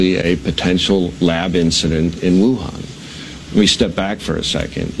a potential lab incident in Wuhan. Let me step back for a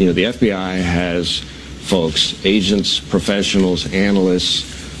second. You know, the FBI has folks, agents, professionals,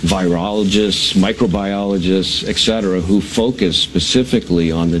 analysts, virologists, microbiologists, etc., who focus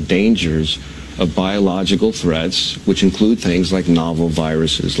specifically on the dangers of biological threats, which include things like novel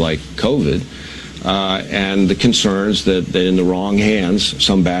viruses like COVID, and the concerns that in the wrong hands,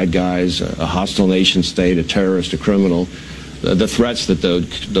 some bad guys, a hostile nation state, a terrorist, a criminal, the threats that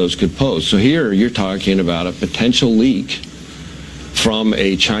those could pose. So here you're talking about a potential leak from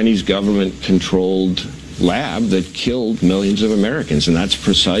a Chinese government-controlled lab that killed millions of Americans, and that's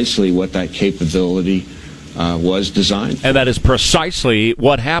precisely what that capability was designed for. And that is precisely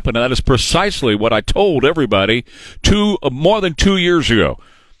what happened, and that is precisely what I told everybody more than 2 years ago.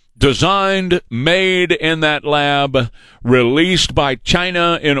 Designed, made in that lab, released by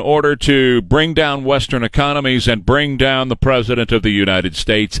China in order to bring down Western economies and bring down the President of the United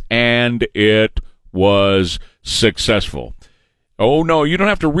States, and it was successful. Oh, no, you don't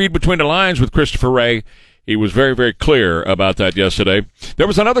have to read between the lines with Christopher Wray. He was very, very clear about that yesterday. There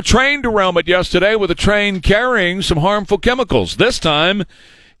was another train derailment yesterday with a train carrying some harmful chemicals, this time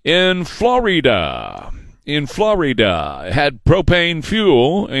in Florida. It had propane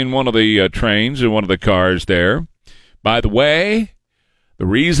fuel in one of the trains, in one of the cars there. By the way, the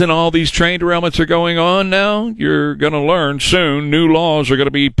reason all these train derailments are going on now, you're going to learn soon. New laws are going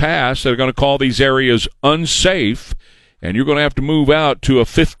to be passed. They're going to call these areas unsafe, and you're going to have to move out to a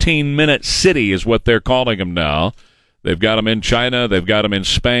 15-minute city is what they're calling them now. They've got them in China. They've got them in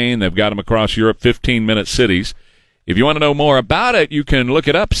Spain. They've got them across Europe, 15-minute cities. If you want to know more about it, you can look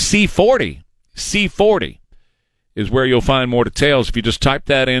it up, C40. C40 is where you'll find more details. If you just type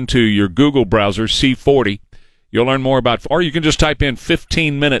that into your Google browser, C40, you'll learn more about, or you can just type in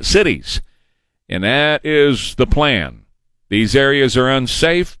 15-minute cities, and that is the plan. These areas are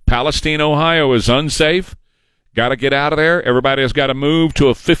unsafe. Palestine, Ohio is unsafe. Got to get out of there. Everybody has got to move to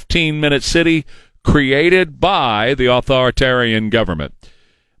a 15-minute city created by the authoritarian government.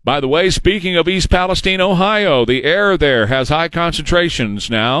 By the way, speaking of East Palestine, Ohio, the air there has high concentrations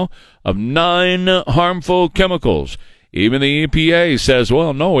now of 9 harmful chemicals. Even the EPA says,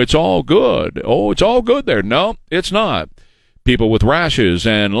 well, no, it's all good. Oh, it's all good there. No, it's not. People with rashes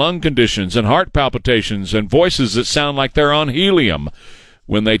and lung conditions and heart palpitations and voices that sound like they're on helium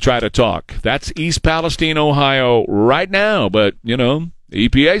when they try to talk. That's East Palestine, Ohio right now. But, you know, the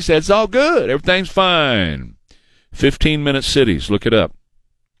EPA says it's all good. Everything's fine. 15-minute cities. Look it up.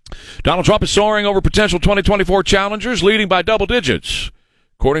 Donald Trump is soaring over potential 2024 challengers, leading by double digits.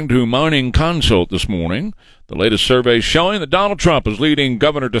 According to Morning Consult this morning, the latest survey showing that Donald Trump is leading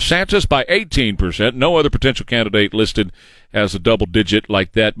Governor DeSantis by 18%. No other potential candidate listed has a double digit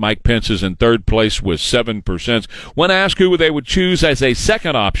like that. Mike Pence is in third place with 7%. When asked who they would choose as a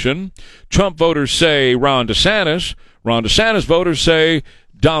second option, Trump voters say Ron DeSantis. Ron DeSantis voters say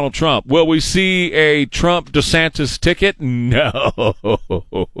Donald Trump. Will we see a Trump-DeSantis ticket? No.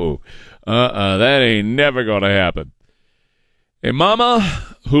 That ain't never going to happen. A mama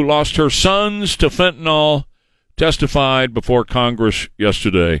who lost her sons to fentanyl testified before Congress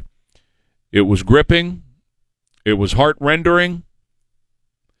yesterday. It was gripping. It was heart-rendering.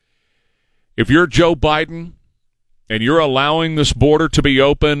 If you're Joe Biden and you're allowing this border to be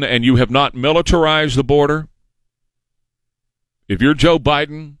open and you have not militarized the border, if you're Joe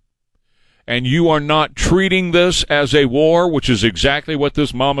Biden and you are not treating this as a war, which is exactly what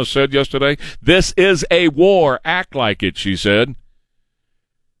this mama said yesterday, this is a war. Act like it, she said.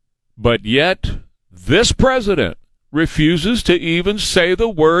 But yet, this president refuses to even say the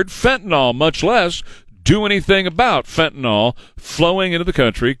word fentanyl, much less do anything about fentanyl flowing into the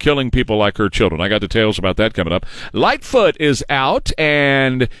country, killing people like her children. I got details about that coming up. Lightfoot is out,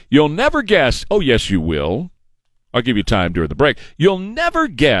 and you'll never guess. Oh, yes, you will. I'll give you time during the break. You'll never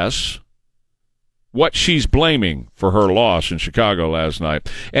guess what she's blaming for her loss in Chicago last night.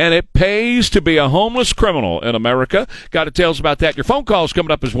 And it pays to be a homeless criminal in America. Got details about that. Your phone call's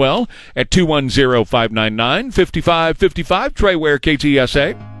coming up as well at 210-599-5555. Trey Ware,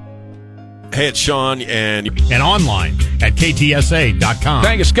 KTSA. Hey, it's Sean, and online at ktsa.com.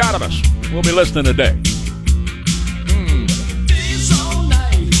 Thank you, Scottamus. We'll be listening today.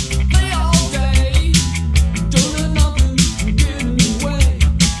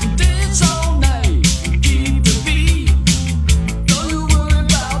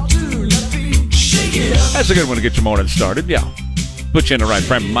 That's a good one to get your morning started. Yeah. Put you in the right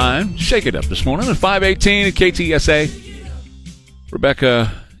frame of mind. Shake it up this morning at 5:18 at KTSA.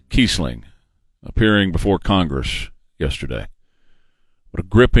 Rebecca Kiesling appearing before Congress yesterday. What a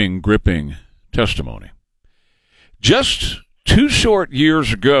gripping testimony. Just 2 short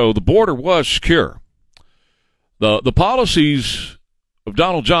years ago, the border was secure. The policies of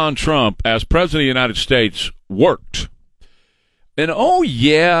Donald John Trump as President of the United States worked. And, oh,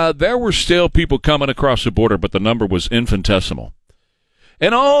 yeah, there were still people coming across the border, but the number was infinitesimal.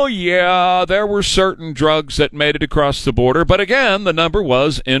 And, oh, yeah, there were certain drugs that made it across the border, but, again, the number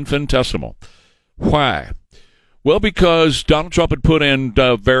was infinitesimal. Why? Well, because Donald Trump had put in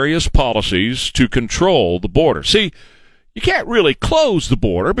various policies to control the border. See, you can't really close the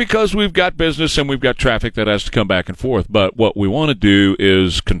border because we've got business and we've got traffic that has to come back and forth. But what we want to do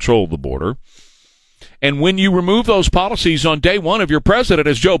is control the border. And when you remove those policies on day one of your president,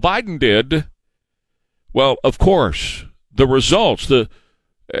 as Joe Biden did, well, of course, the results,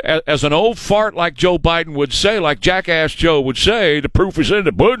 as an old fart like Joe Biden would say, like Jackass Joe would say, the proof is in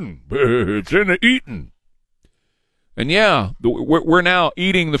the pudding. It's in the eating. And yeah, we're now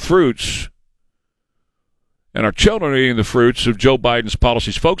eating the fruits, and our children are eating the fruits of Joe Biden's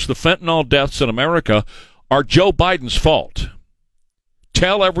policies. Folks, the fentanyl deaths in America are Joe Biden's fault.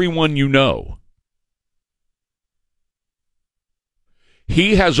 Tell everyone you know.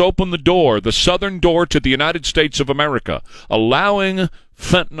 He has opened the door, the southern door to the United States of America, allowing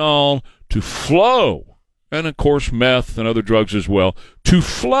fentanyl to flow, and of course meth and other drugs as well, to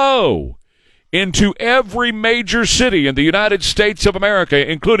flow into every major city in the United States of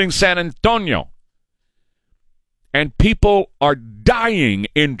America, including San Antonio. And people are dying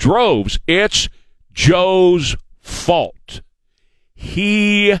in droves. It's Joe's fault.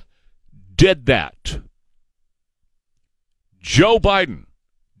 He did that. Joe Biden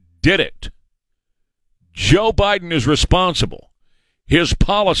did it. Joe Biden is responsible. His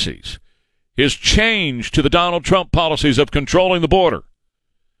policies, his change to the Donald Trump policies of controlling the border,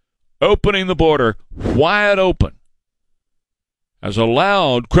 opening the border wide open, has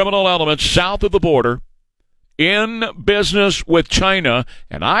allowed criminal elements south of the border in business with China,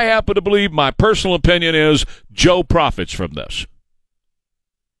 and I happen to believe, my personal opinion is, Joe profits from this.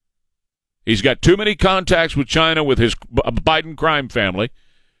 He's got too many contacts with China, with his Biden crime family,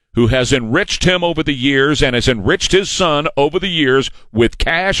 who has enriched him over the years and has enriched his son over the years with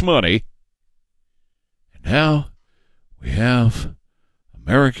cash money. And now we have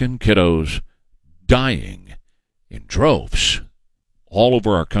American kiddos dying in droves all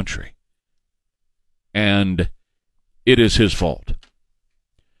over our country. And it is his fault.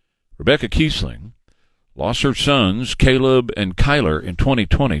 Rebecca Kiesling lost her sons, Caleb and Kyler, in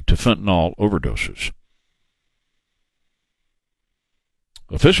 2020 to fentanyl overdoses.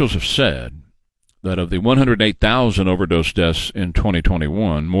 Officials have said that of the 108,000 overdose deaths in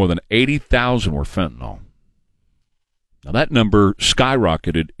 2021, more than 80,000 were fentanyl. Now, that number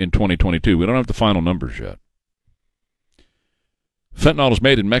skyrocketed in 2022. We don't have the final numbers yet. Fentanyl is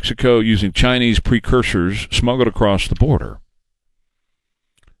made in Mexico using Chinese precursors smuggled across the border.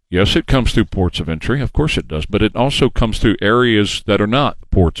 Yes, it comes through ports of entry. Of course it does. But it also comes through areas that are not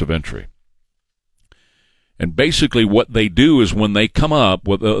ports of entry. And basically what they do is when they come up,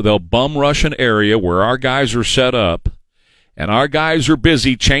 they'll bum rush an area where our guys are set up, and our guys are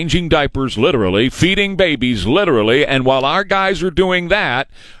busy changing diapers, literally, feeding babies, literally, and while our guys are doing that,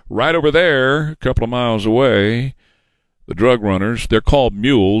 right over there, a couple of miles away, the drug runners, they're called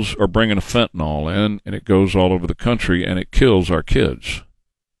mules, are bringing a fentanyl in, and it goes all over the country, and it kills our kids.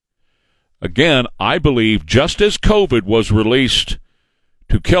 Again, I believe just as COVID was released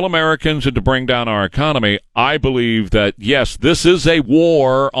to kill Americans and to bring down our economy, I believe that, yes, this is a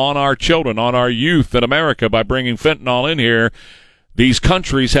war on our children, on our youth in America by bringing fentanyl in here. These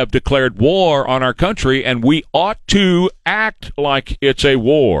countries have declared war on our country, and we ought to act like it's a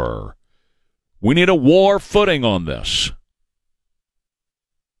war. We need a war footing on this.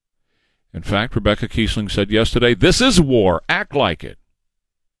 In fact, Rebecca Kiesling said yesterday, this is a war. Act like it.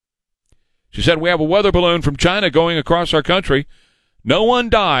 She said, we have a weather balloon from China going across our country. No one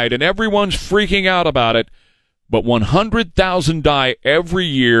died, and everyone's freaking out about it, but 100,000 die every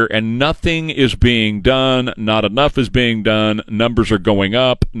year, and nothing is being done. Not enough is being done. Numbers are going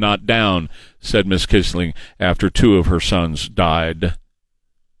up, not down, said Ms. Kiesling after 2 of her sons died.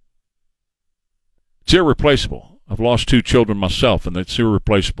 It's irreplaceable. I've lost 2 children myself, and it's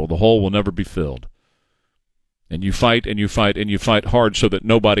irreplaceable. The hole will never be filled. And you fight and you fight and you fight hard so that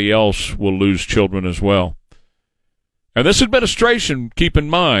nobody else will lose children as well. And this administration, keep in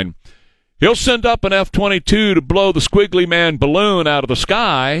mind, he'll send up an F-22 to blow the squiggly man balloon out of the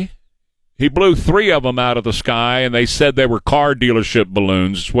sky. He blew 3 of them out of the sky, and they said they were car dealership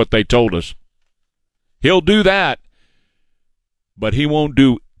balloons. It's what they told us. He'll do that, but he won't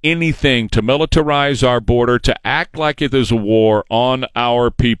do anything to militarize our border, to act like it is a war on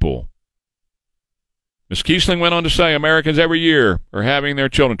our people. Ms. Kiesling went on to say Americans every year are having their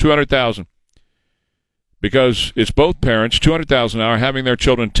children, 200,000, because it's both parents, 200,000 are having their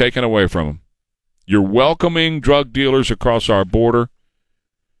children taken away from them. You're welcoming drug dealers across our border.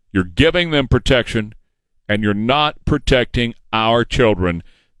 You're giving them protection, and you're not protecting our children.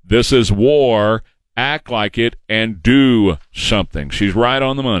 This is war. Act like it and do something. She's right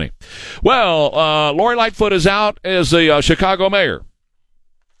on the money. Well, Lori Lightfoot is out as the Chicago mayor.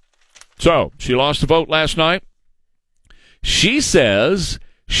 So she lost the vote last night. She says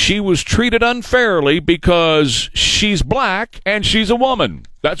she was treated unfairly because she's black and she's a woman.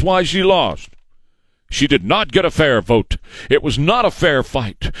 That's why she lost. She did not get a fair vote. It was not a fair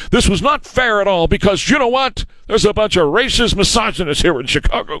fight. This was not fair at all because, you know what? There's a bunch of racist misogynists here in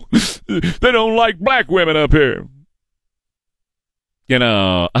Chicago. They don't like black women up here. You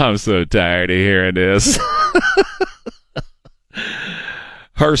know, I'm so tired of hearing this.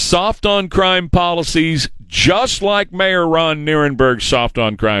 Her soft-on-crime policies, just like Mayor Ron Nirenberg's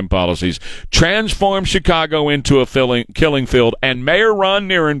soft-on-crime policies, transform Chicago into a killing field, and Mayor Ron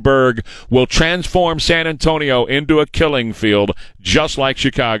Nirenberg will transform San Antonio into a killing field, just like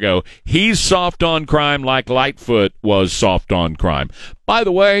Chicago. He's soft-on-crime like Lightfoot was soft-on-crime. By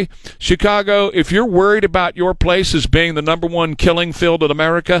the way, Chicago, if you're worried about your place as being the number one killing field in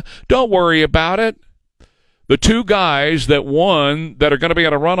America, don't worry about it. The two guys that won that are going to be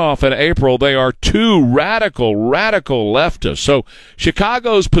at a runoff in April, they are two radical leftists. So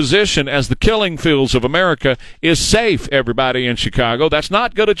Chicago's position as the killing fields of America is safe, everybody in Chicago. That's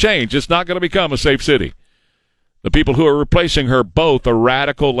not going to change. It's not going to become a safe city. The people who are replacing her both are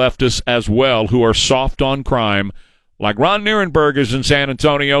radical leftists as well, who are soft on crime. Like Ron Nirenberg is in San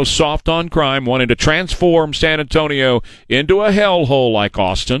Antonio, soft on crime, wanting to transform San Antonio into a hellhole like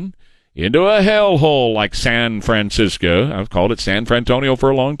Austin, into a hellhole like San Francisco. I've called it San Frantonio for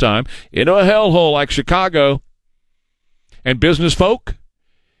a long time. Into a hellhole like Chicago. And business folk,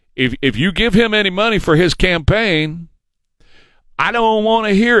 if you give him any money for his campaign, I don't want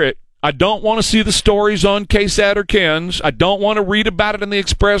to hear it. I don't want to see the stories on KSAT or KENS. I don't want to read about it in the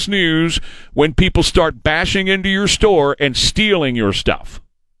Express News when people start bashing into your store and stealing your stuff.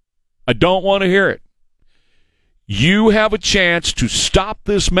 I don't want to hear it. You have a chance to stop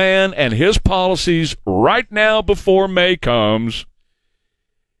this man and his policies right now before May comes.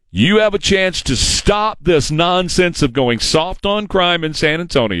 You have a chance to stop this nonsense of going soft on crime in San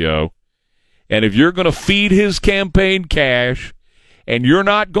Antonio. And if you're going to feed his campaign cash and you're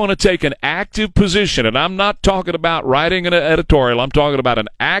not going to take an active position, and I'm not talking about writing an editorial, I'm talking about an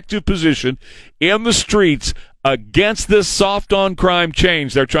active position in the streets against this soft-on-crime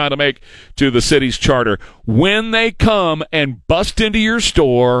change they're trying to make to the city's charter. When they come and bust into your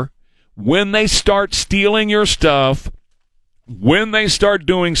store, when they start stealing your stuff, when they start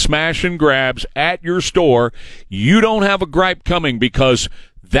doing smash and grabs at your store, you don't have a gripe coming because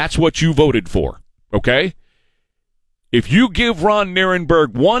that's what you voted for, okay? If you give Ron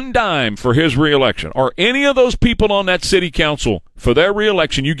Nirenberg one dime for his reelection, or any of those people on that city council for their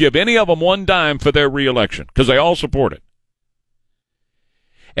reelection, you give any of them one dime for their reelection, because they all support it.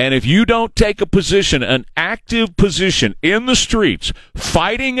 And if you don't take a position, an active position in the streets,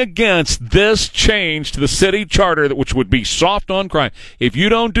 fighting against this change to the city charter, which would be soft on crime, if you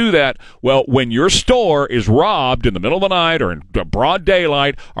don't do that, well, when your store is robbed in the middle of the night or in broad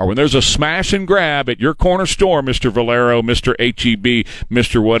daylight, or when there's a smash and grab at your corner store, Mr. Valero, Mr. HEB,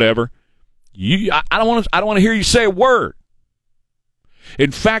 Mr. whatever, I don't want to hear you say a word.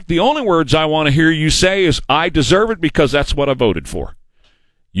 In fact, the only words I want to hear you say is, I deserve it because that's what I voted for.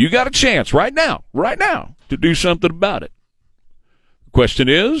 You got a chance right now, to do something about it. The question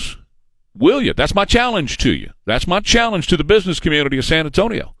is, will you? That's my challenge to you. That's my challenge to the business community of San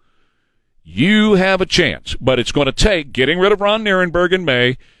Antonio. You have a chance, but it's going to take getting rid of Ron Nirenberg in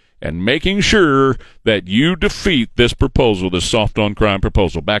May and making sure that you defeat this proposal, this soft-on-crime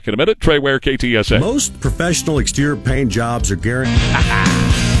proposal. Back in a minute. Trey Ware, KTSA. Most professional exterior paint jobs are guaranteed.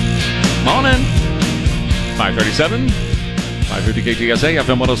 Morning. 537. 550 KTSA,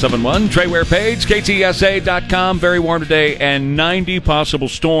 FM 1071. Trey Ware page, KTSA.com. Very warm today and 90 possible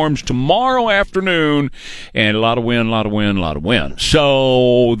storms tomorrow afternoon. And a lot of wind.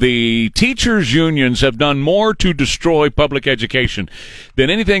 So the teachers' unions have done more to destroy public education than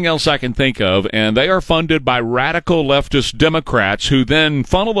anything else I can think of. And they are funded by radical leftist Democrats who then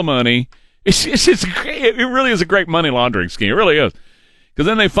funnel the money. It really is a great money laundering scheme. It really is. Because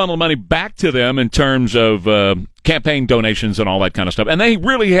then they funnel money back to them in terms of campaign donations and all that kind of stuff. And they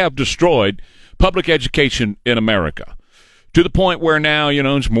really have destroyed public education in America to the point where now,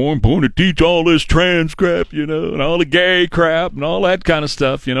 it's more important to teach all this trans crap, and all the gay crap and all that kind of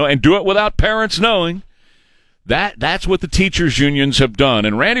stuff, and do it without parents knowing. That's what the teachers unions have done.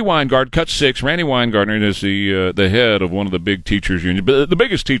 And Randy Weingart, cut 6. Randy Weingarten is the head of one of the big teachers unions, the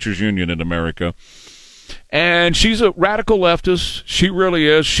biggest teachers union in America. And she's a radical leftist. She really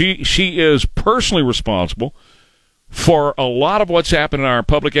is. She is personally responsible for a lot of what's happened in our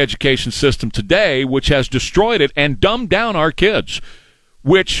public education system today, which has destroyed it and dumbed down our kids,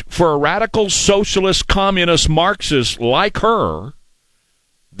 which for a radical socialist, communist, Marxist like her,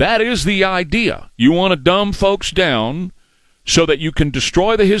 that is the idea. You want to dumb folks down so that you can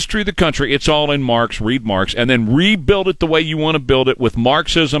destroy the history of the country. It's all in Marx, read Marx, and then rebuild it the way you want to build it with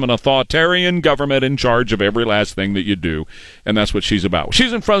Marxism and authoritarian government in charge of every last thing that you do. And that's what she's about.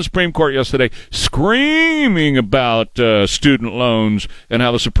 She's in front of the Supreme Court yesterday screaming about student loans and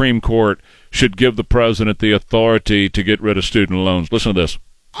how the Supreme Court should give the president the authority to get rid of student loans. Listen to this.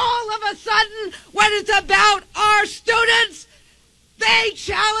 All of a sudden, when it's about our students, they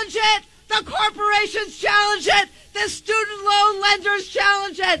challenge it. The corporations challenge it. The student loan lenders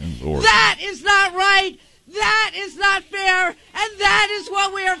challenge it. Lord. That is not right. That is not fair. And that is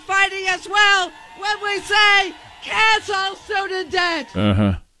what we are fighting as well when we say cancel student debt.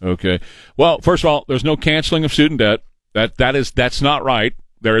 Uh-huh. Okay. Well, first of all, there's no canceling of student debt. That's not right.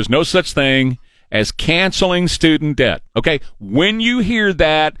 There is no such thing as canceling student debt. Okay? When you hear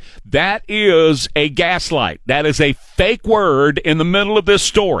that, that is a gaslight. That is a fake word in the middle of this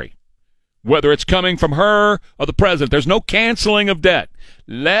story. Whether it's coming from her or the president, there's no canceling of debt.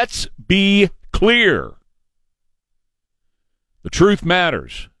 Let's be clear. The truth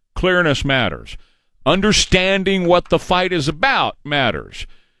matters. Clearness matters. Understanding what the fight is about matters.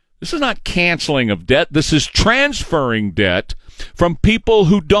 This is not canceling of debt. This is transferring debt from people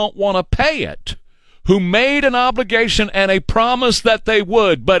who don't want to pay it, who made an obligation and a promise that they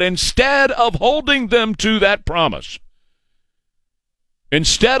would, but instead of holding them to that promise,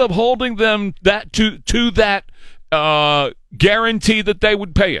 instead of holding them to that guarantee that they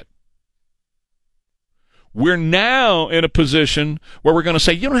would pay it, we're now in a position where we're going to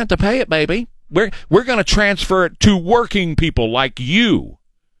say, you don't have to pay it, baby. We're going to transfer it to working people like you.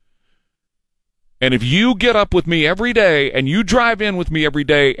 And if you get up with me every day and you drive in with me every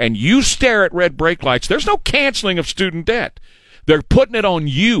day and you stare at red brake lights, there's no canceling of student debt. They're putting it on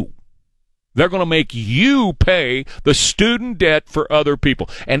you. They're going to make you pay the student debt for other people.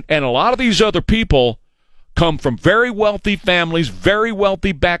 And a lot of these other people come from very wealthy families, very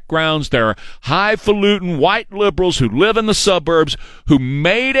wealthy backgrounds. They're highfalutin white liberals who live in the suburbs who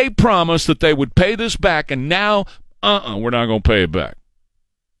made a promise that they would pay this back, and now, we're not going to pay it back.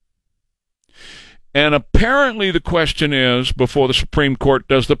 And apparently the question is, before the Supreme Court,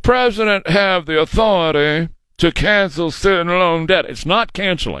 does the president have the authority to cancel student loan debt? It's not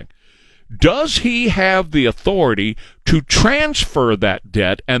canceling. Does he have the authority to transfer that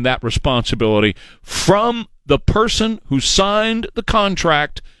debt and that responsibility from the person who signed the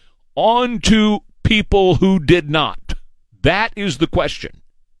contract onto people who did not? That is the question.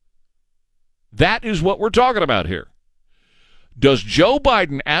 That is what we're talking about here. Does Joe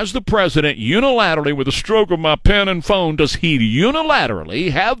Biden, as the president, unilaterally, with a stroke of my pen and phone, does he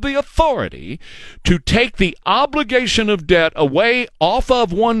unilaterally have the authority to take the obligation of debt away off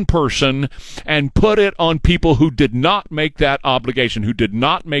of one person and put it on people who did not make that obligation, who did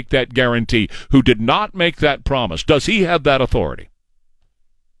not make that guarantee, who did not make that promise? Does he have that authority?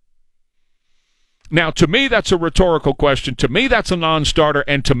 Now, to me, that's a rhetorical question. To me, that's a non-starter.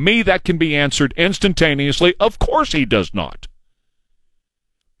 And to me, that can be answered instantaneously. Of course he does not.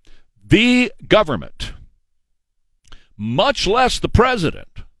 The government, much less the president,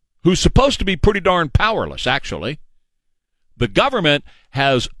 who's supposed to be pretty darn powerless, actually, the government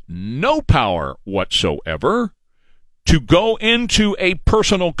has no power whatsoever to go into a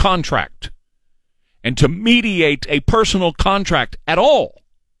personal contract and to mediate a personal contract at all.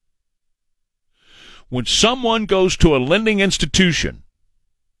 When someone goes to a lending institution,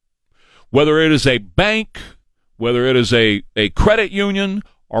 whether it is a bank, whether it is a credit union,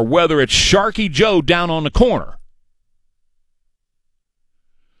 or whether it's Sharky Joe down on the corner,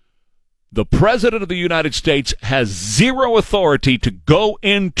 the President of the United States has zero authority to go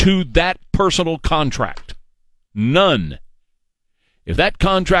into that personal contract. None. If that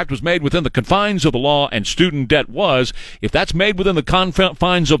contract was made within the confines of the law, and student debt was, if that's made within the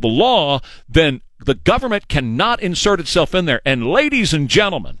confines of the law, then the government cannot insert itself in there. And ladies and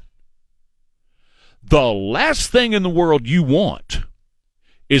gentlemen, the last thing in the world you want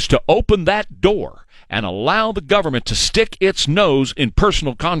is to open that door and allow the government to stick its nose in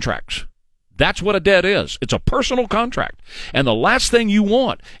personal contracts. That's what a debt is. It's a personal contract. And the last thing you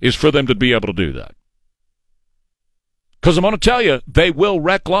want is for them to be able to do that. Because I'm going to tell you, they will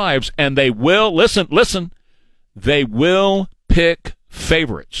wreck lives, and they will, listen, They will pick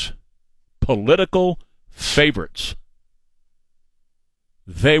favorites, political favorites.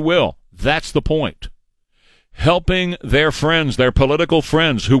 They will. That's the point. Helping their friends, their political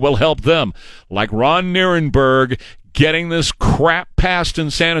friends who will help them, like Ron Nirenberg getting this crap passed in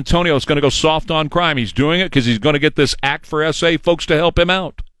San Antonio. It's going to go soft on crime. He's doing it because he's going to get this Act for SA folks to help him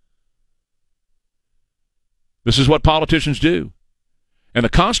out. This is what politicians do. And the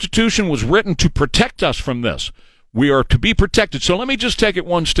Constitution was written to protect us from this. We are to be protected. So let me just take it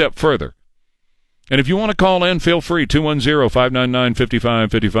one step further. And if you want to call in, feel free,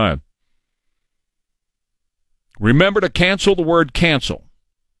 210-599-5555. Remember to cancel the word cancel.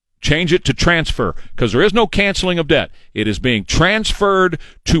 Change it to transfer, because there is no canceling of debt. It is being transferred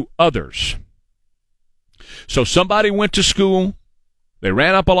to others. So somebody went to school, they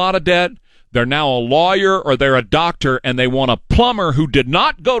ran up a lot of debt, they're now a lawyer or they're a doctor, and they want a plumber who did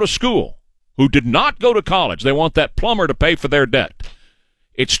not go to school, who did not go to college. They want that plumber to pay for their debt.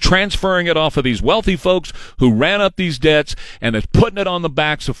 It's transferring it off of these wealthy folks who ran up these debts, and it's putting it on the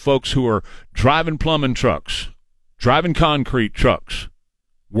backs of folks who are driving plumbing trucks, driving concrete trucks,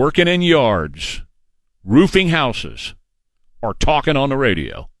 working in yards, roofing houses, or talking on the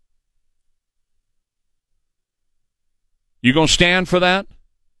radio. You going to stand for that?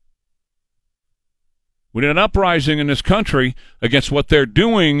 We need an uprising in this country against what they're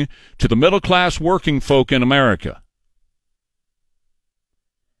doing to the middle-class working folk in America.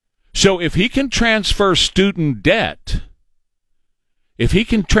 So if he can transfer student debt, if he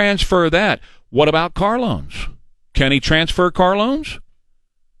can transfer that, what about car loans? Can he transfer car loans?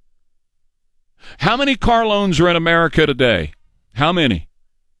 How many car loans are in America today? How many?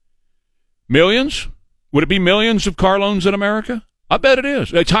 Millions? Would it be millions of car loans in America? I bet it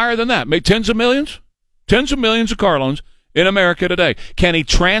is. It's higher than that. Maybe tens of millions? Tens of millions of car loans in America today. Can he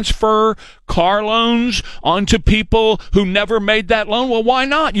transfer car loans onto people who never made that loan? Well, why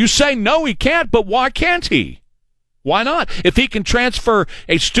not? You say no, he can't, but why can't he? Why not? If he can transfer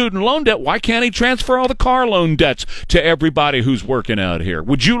a student loan debt, why can't he transfer all the car loan debts to everybody who's working out here?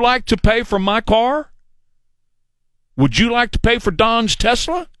 Would you like to pay for my car? Would you like to pay for Don's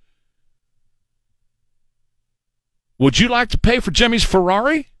Tesla? Would you like to pay for Jimmy's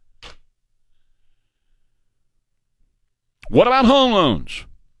Ferrari? What about home loans?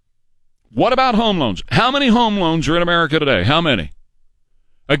 What about home loans? How many home loans are in America today? How many?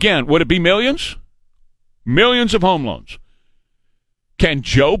 Again, would it be millions? Millions of home loans. Can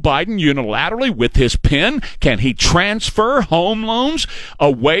Joe Biden unilaterally, with his pen, can he transfer home loans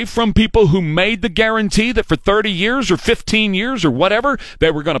away from people who made the guarantee that for 30 years or 15 years or whatever,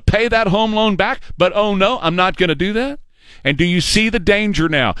 they were going to pay that home loan back? But, oh, no, I'm not going to do that? And do you see the danger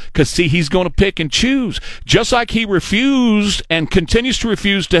now? Because, see, he's going to pick and choose. Just like he refused and continues to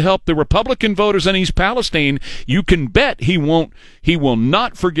refuse to help the Republican voters in East Palestine, you can bet he will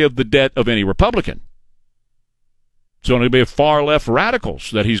not forgive the debt of any Republican. It's going to be far left radicals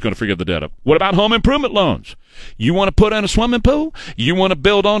that he's going to forgive the debt of. What about home improvement loans? You want to put in a swimming pool? You want to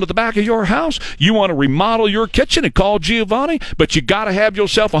build onto the back of your house? You want to remodel your kitchen and call Giovanni? But you got to have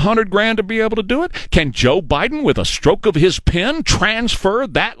yourself $100,000 to be able to do it? Can Joe Biden, with a stroke of his pen, transfer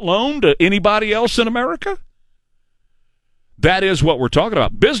that loan to anybody else in America? That is what we're talking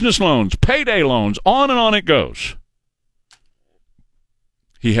about. Business loans, payday loans, on and on it goes.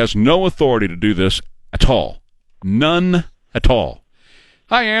 He has no authority to do this at all. None at all.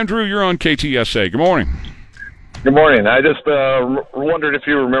 Hi, Andrew. You're on KTSA. Good morning. Good morning. I just wondered if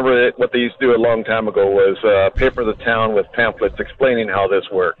you remember that what they used to do a long time ago was paper the town with pamphlets explaining how this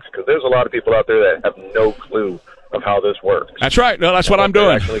works. Because there's a lot of people out there that have no clue of how this works. That's right. No, that's what I'm doing.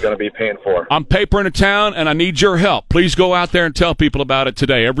 They're actually going to be paying for. I'm papering a town, and I need your help. Please go out there and tell people about it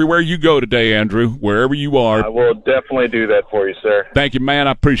today. Everywhere you go today, Andrew, wherever you are. I will definitely do that for you, sir. Thank you, man.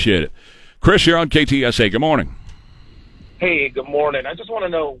 I appreciate it. Chris, you're on KTSA. Good morning. Hey, good morning. I just want to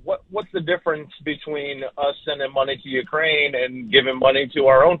know what's the difference between us sending money to Ukraine and giving money to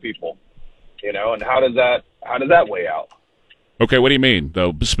our own people, and how does that weigh out? Okay, what do you mean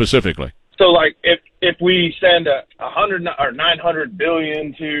though specifically? So, like, if we send $100 or $900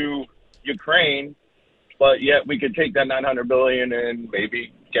 billion to Ukraine, but yet we could take that $900 billion and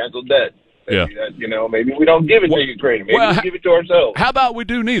maybe cancel debt. Maybe yeah. That, maybe we don't give it to Ukraine. Maybe we give it to ourselves. How about we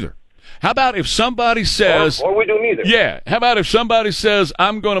do neither? How about if somebody says, or we do neither. yeah, how about if somebody says,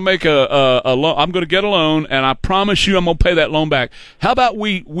 I'm going to make a loan, I'm going to get a loan, and I promise you I'm going to pay that loan back. How about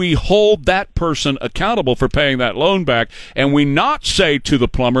we hold that person accountable for paying that loan back, and we not say to the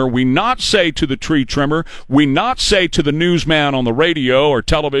plumber, we not say to the tree trimmer, we not say to the newsman on the radio or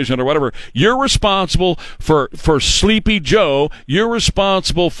television or whatever, you're responsible for Sleepy Joe, you're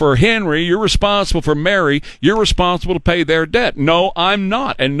responsible for Henry, you're responsible for Mary, you're responsible to pay their debt. No, I'm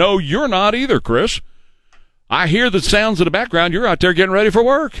not, and no, you're not either, Chris. I hear the sounds in the background. You're out there getting ready for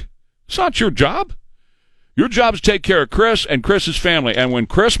work. It's not your job. Your job is to take care of Chris and Chris's family. And when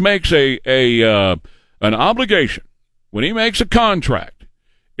Chris makes an obligation, when he makes a contract,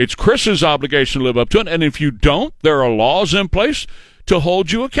 it's Chris's obligation to live up to it. And if you don't, there are laws in place to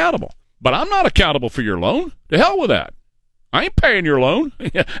hold you accountable. But I'm not accountable for your loan. To hell with that. I ain't paying your loan.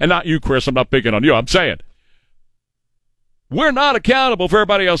 And not you, Chris. I'm not picking on you. I'm saying we're not accountable for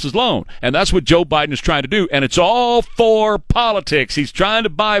everybody else's loan. And that's what Joe Biden is trying to do. And it's all for politics. He's trying to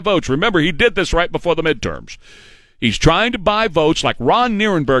buy votes. Remember, he did this right before the midterms. He's trying to buy votes like Ron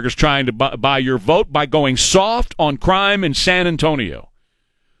Nierenberg is trying to buy your vote by going soft on crime in San Antonio.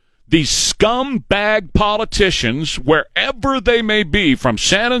 These scumbag politicians, wherever they may be, from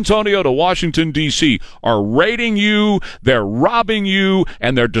San Antonio to Washington, D.C., are raiding you, they're robbing you,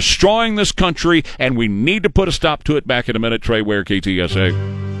 and they're destroying this country, and we need to put a stop to it. Back in a minute. Trey Ware,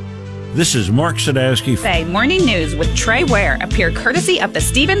 KTSA. This is Mark Sadowski. Say Morning News with Trey Ware appear courtesy of the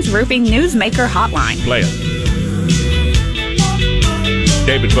Stevens Roofing Newsmaker Hotline. Play it.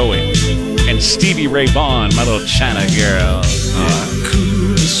 David Bowie and Stevie Ray Vaughan, my little China girl. I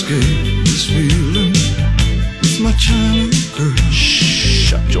could escape this feeling with my China girl.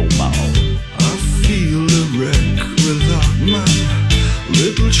 Shut your mouth. I feel a wreck without my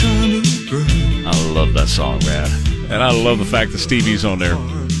little China girl. I love that song, man. And I love the fact that Stevie's on there.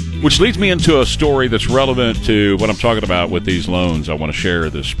 Which leads me into a story that's relevant to what I'm talking about with these loans. I want to share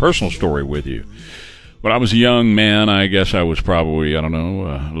this personal story with you. When I was a young man, I guess I was probably,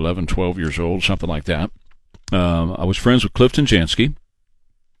 11, 12 years old, something like that. I was friends with Clifton Jansky,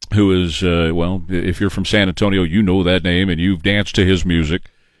 who is, if you're from San Antonio, you know that name, and you've danced to his music.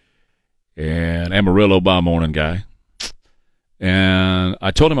 And Amarillo by morning guy. And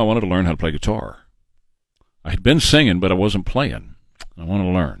I told him I wanted to learn how to play guitar. I had been singing, but I wasn't playing. I wanted to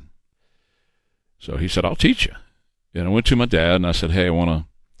learn. So he said, I'll teach you. And I went to my dad, and I said, hey, I want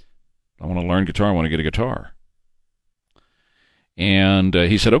to learn guitar. I want to get a guitar. And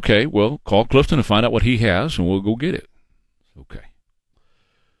he said, okay, well, call Clifton and find out what he has, and we'll go get it. Okay.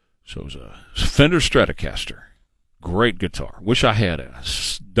 So it was a Fender Stratocaster. Great guitar. Wish I had it.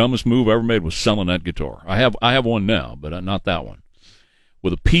 Dumbest move I ever made was selling that guitar. I have one now, but not that one.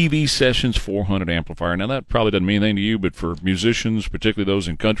 With a PV Sessions 400 amplifier. Now, that probably doesn't mean anything to you, but for musicians, particularly those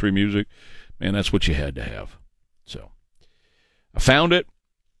in country music, man, that's what you had to have. So I found it.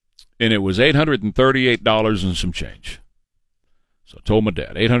 And it was $838 and some change. So I told my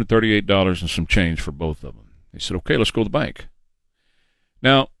dad, $838 and some change for both of them. He said, okay, let's go to the bank.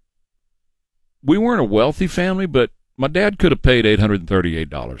 Now, we weren't a wealthy family, but my dad could have paid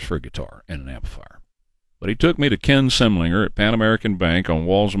 $838 for a guitar and an amplifier. But he took me to Ken Semlinger at Pan American Bank on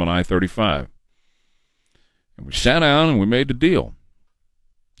Walsman I-35. And we sat down and we made the deal.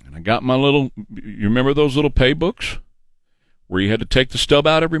 And I got my little, you remember those little pay books? Where you had to take the stub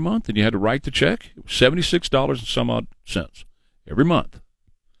out every month and you had to write the check. It was $76 and some odd cents every month.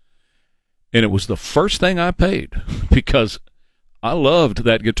 And it was the first thing I paid because I loved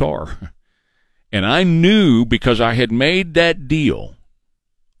that guitar. And I knew, because I had made that deal,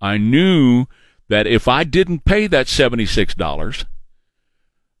 I knew that if I didn't pay that $76,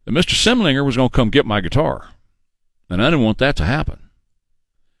 then Mr. Semlinger was going to come get my guitar. And I didn't want that to happen.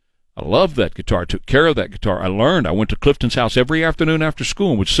 I loved that guitar, took care of that guitar. I learned. I went to Clifton's house every afternoon after school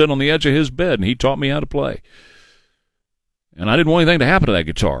and would sit on the edge of his bed, and he taught me how to play. And I didn't want anything to happen to that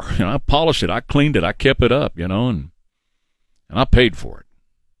guitar. I polished it. I cleaned it. I kept it up, and I paid for it.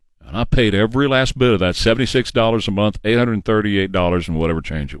 And I paid every last bit of that $76 a month, $838 and whatever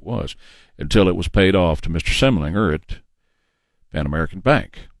change it was, until it was paid off to Mr. Semlinger at Pan American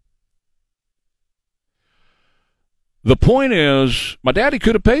Bank. The point is, my daddy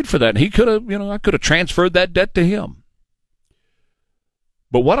could have paid for that, and he could have, I could have transferred that debt to him.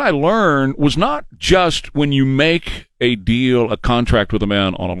 But what I learned was not just when you make a deal, a contract with a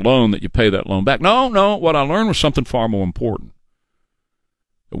man on a loan that you pay that loan back. No, what I learned was something far more important.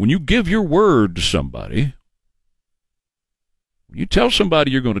 When you give your word to somebody, when you tell somebody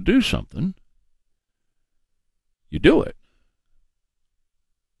you're going to do something, you do it.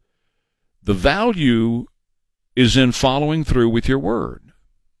 The value is in following through with your word.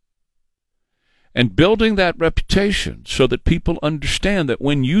 and building that reputation so that people understand that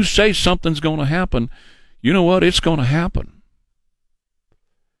when you say something's going to happen, you know what? It's going to happen.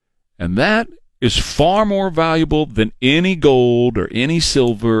 And that is far more valuable than any gold or any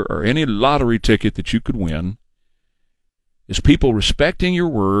silver or any lottery ticket that you could win, is people respecting your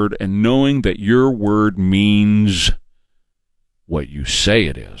word and knowing that your word means what you say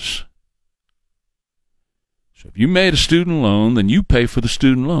it is. So if you made a student loan, then you pay for the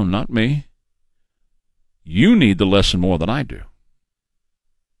student loan, not me. You need the lesson more than I do,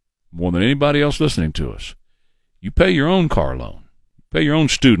 more than anybody else listening to us. You pay your own car loan. You pay your own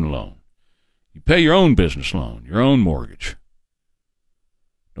student loan. You pay your own business loan, your own mortgage.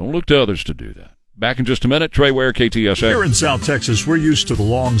 Don't look to others to do that. Back in just a minute. Trey Ware, KTSA. Here in South Texas, we're used to the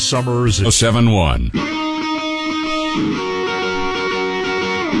long summers. 071.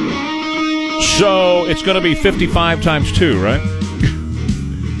 So it's going to be 55 times 2, right?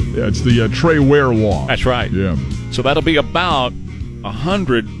 Yeah, it's the Trey Ware law. That's right. Yeah. So that'll be about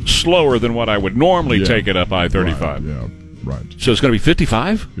 100 slower than what I would normally take it up I-35. Right, yeah, right. So it's going to be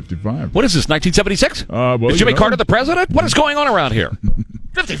 55? 55. What is this, 1976? Is Jimmy Carter the president? What is going on around here?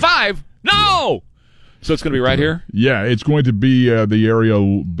 55? No! So it's going to be right here? Yeah, it's going to be the area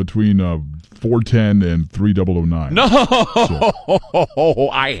between 410 and 3009. No! So.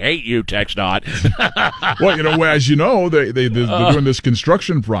 I hate you, TxDOT. Well, as you know, they're doing this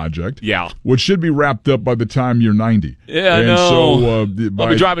construction project. Yeah. Which should be wrapped up by the time you're 90. Yeah, and I know. So, I'll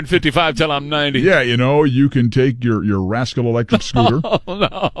be driving 55 till I'm 90. Yeah, you can take your rascal electric scooter. Oh,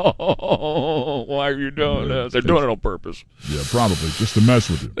 no. Why are you doing this? They're doing it on purpose. Yeah, probably. Just to mess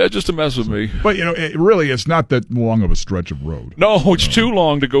with you. Yeah, just to mess with me. But, it's not that long of a stretch of road. No, it's too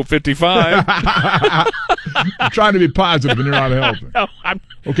long to go 55. I'm trying to be positive, and you're not helping. No,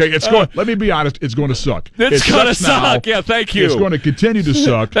 okay, it's going. Let me be honest. It's going to suck. It's going to suck. Yeah, thank you. It's going to continue to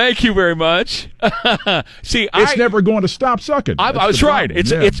suck. Thank you very much. See, it's never going to stop sucking. I was right.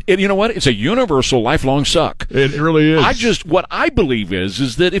 It's you know what? It's a universal, lifelong suck. It really is. What I believe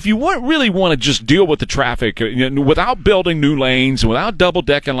is that if you really want to just deal with the traffic without building new lanes and without double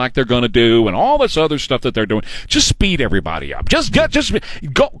decking like they're going to do and all this other stuff that they're doing, just speed everybody up. Just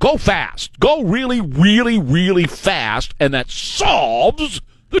go fast. Go really, really, really fast, and that solves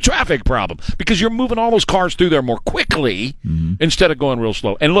the traffic problem because you're moving all those cars through there more quickly instead of going real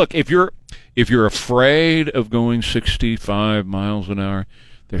slow. And look, if you're afraid of going 65 miles an hour,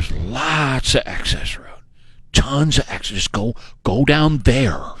 there's lots of access road, tons of access. Just go down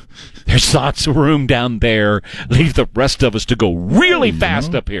there. There's lots of room down there. Leave the rest of us to go really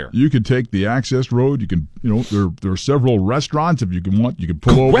fast up here. You can take the access road. You can, there are several restaurants if you can want. You can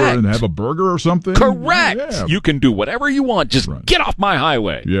pull over and have a burger or something. Correct. Yeah. You can do whatever you want. Just get off my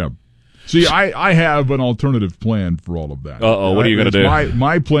highway. Yeah. See, I have an alternative plan for all of that. Uh-oh, what are you going to do?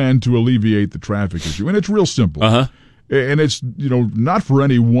 My plan to alleviate the traffic issue, and it's real simple. Uh-huh. And it's, not for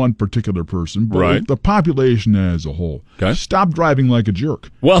any one particular person, but the population as a whole. Okay. Stop driving like a jerk.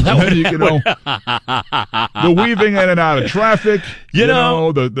 Well, that would... the weaving in and out of traffic,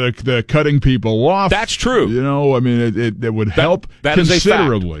 the cutting people off. That's true. It would help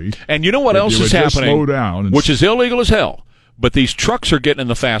considerably. Is a fact. And you know what else is happening? Slow down. Which is illegal as hell. But these trucks are getting in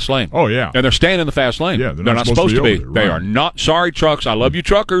the fast lane. Oh, yeah. And they're staying in the fast lane. Yeah, they're not supposed to be. They are not. Sorry, trucks. I love you,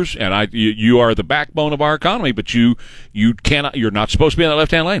 truckers, and you are the backbone of our economy, but you cannot. You're not supposed to be in the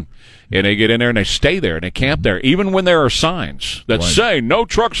left-hand lane. And they get in there and they stay there and they camp there, even when there are signs that say no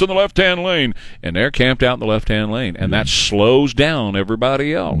trucks in the left-hand lane, and they're camped out in the left-hand lane, and that slows down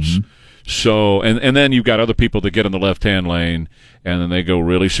everybody else. So, and then you've got other people that get in the left-hand lane, and then they go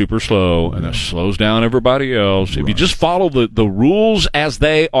really super slow, and that slows down everybody else. If you just follow the rules as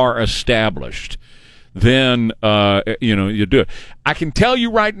they are established, then you do it. I can tell you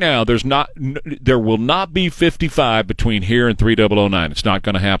right now, there will not be 55 between here and 3009. It's not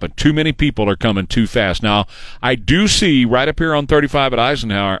going to happen. Too many people are coming too fast. Now, I do see right up here on 35 at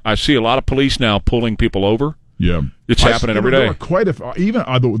Eisenhower, I see a lot of police now pulling people over. Yeah. It's happening every day. Even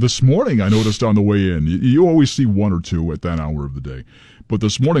this morning I noticed on the way in, you always see one or two at that hour of the day. But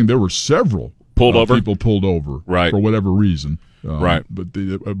this morning there were several people pulled over for whatever reason. But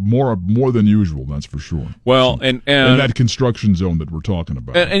more than usual, that's for sure. Well, so, and in that construction zone that we're talking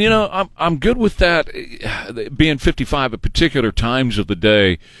about. And I'm good with that being 55 at particular times of the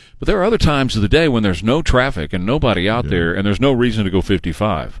day, but there are other times of the day when there's no traffic and nobody out there, and there's no reason to go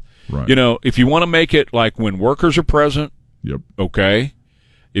 55. Right. If you want to make it like when workers are present, okay.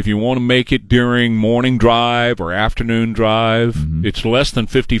 If you want to make it during morning drive or afternoon drive, it's less than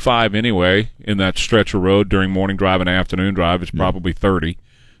 55 anyway in that stretch of road during morning drive and afternoon drive. It's probably 30.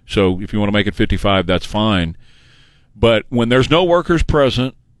 So if you want to make it 55, that's fine. But when there's no workers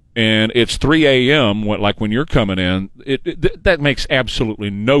present and it's 3 a.m. like when you're coming in, that makes absolutely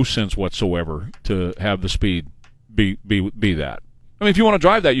no sense whatsoever to have the speed be that. I mean, if you want to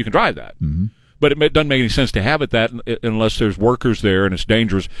drive that, you can drive that. Mm-hmm. But it doesn't make any sense to have it that unless there's workers there and it's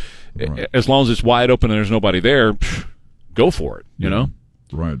dangerous. Right. As long as it's wide open and there's nobody there, go for it, you know?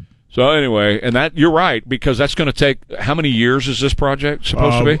 Right. So anyway, and that you're right, because that's going to take, how many years is this project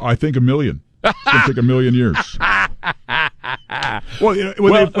supposed to be? I think 1 million. It's going to take 1 million years. Well, then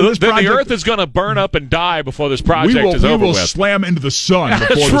the Earth is going to burn up and die before this project is over with. We will slam into the sun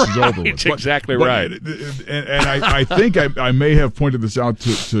before this is over with. Exactly right. And I think I may have pointed this out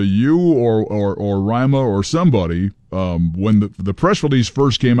to you or Rima or somebody when the press release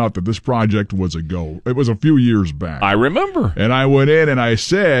first came out that this project was a go. It was a few years back. I remember. And I went in and I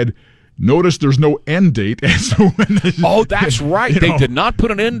said, notice there's no end date as to when this, oh, that's right. They did not put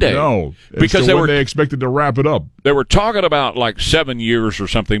an end date. No, because they expected to wrap it up. They were talking about like 7 years or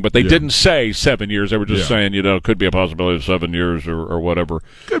something, but they didn't say 7 years. They were just saying, it could be a possibility of 7 years or whatever.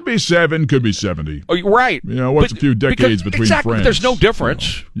 Could be 7, could be 70. Oh, right. What's a few decades between friends? There's no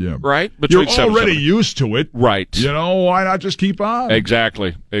difference. Right? You're already used to it. Right. Why not just keep on?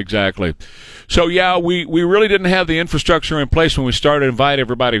 Exactly. So, we really didn't have the infrastructure in place when we started to invite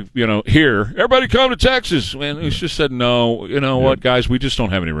everybody, here. Everybody come to Texas. And we just said, no, what, guys, we just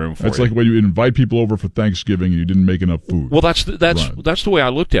don't have any room for it. That's like when you invite people over for Thanksgiving and you didn't make enough food. Well, that's the way I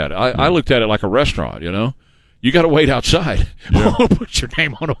looked at it. I looked at it like a restaurant, You got to wait outside. Yeah. We'll put your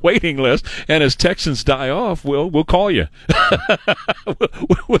name on a waiting list, and as Texans die off, we'll call you.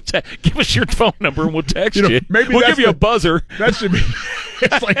 Give us your phone number, and we'll text you. Maybe we'll give you a buzzer. That should be.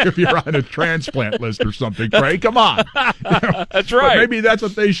 It's like if you're on a transplant list or something, Craig. Come on. That's right. But maybe that's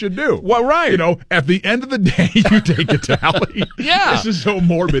what they should do. Well, right. At the end of the day, you take a tally. Yeah. This is so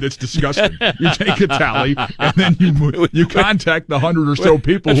morbid, it's disgusting. You take a tally, and then you contact the 100 or so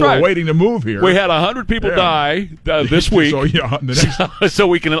people who are waiting to move here. We had 100 people die this week. So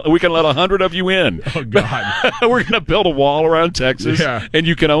we can let 100 of you in. Oh God. We're going to build a wall around Texas, and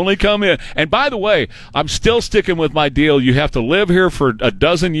you can only come in. And by the way, I'm still sticking with my deal. You have to live here for a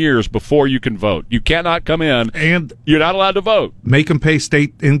dozen years before you can vote. You cannot come in, and you're not allowed to vote. Make them pay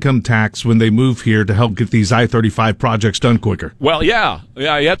state income tax when they move here to help get these I-35 projects done quicker. Well, you have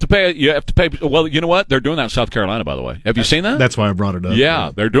to pay. Well, you know what? They're doing that in South Carolina, by the way. Have you seen that? That's why I brought it up.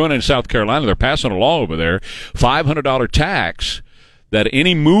 Yeah, they're doing it in South Carolina. They're passing a law over there, $500 tax that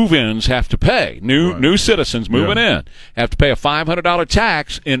any move-ins have to pay. New citizens moving in have to pay a $500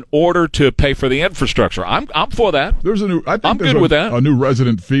 tax in order to pay for the infrastructure. I'm for that. I'm good with that. A new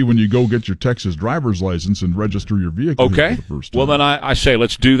resident fee when you go get your Texas driver's license and register your vehicle for the first time. Well, then I say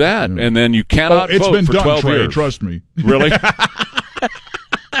let's do that, and then you cannot vote for 12 years. It's been done, Trey, trust me. Really?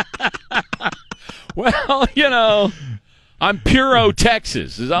 Well, I'm puro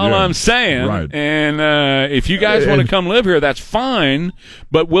Texas is all I'm saying. Right. And if you guys want to come live here, that's fine.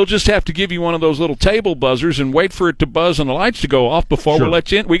 But we'll just have to give you one of those little table buzzers and wait for it to buzz and the lights to go off before we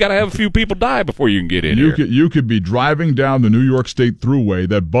let you in. We got to have a few people die before you can get in here. You could be driving down the New York State Thruway.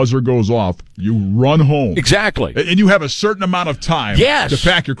 That buzzer goes off. You run home. Exactly. And you have a certain amount of time to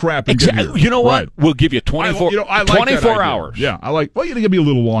pack your crap and get here. You know what? We'll give you 24 hours. Yeah, you got to be a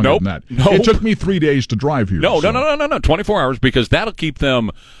little longer than that. Nope. It took me 3 days to drive here. No. 24 hours, because that'll keep them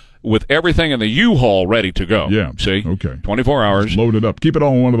with everything in the U-Haul ready to go. Yeah. See? Okay. 24 hours. Just load it up. Keep it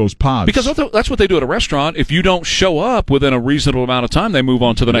all in one of those pods. Because that's what they do at a restaurant. If you don't show up within a reasonable amount of time, they move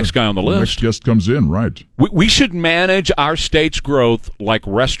on to the next guy on the list. Next guest comes in, right. We should manage our state's growth like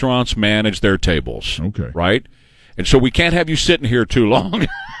restaurants manage their tables. Okay. Right? And so we can't have you sitting here too long.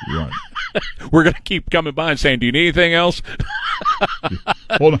 Right. We're going to keep coming by and saying, do you need anything else?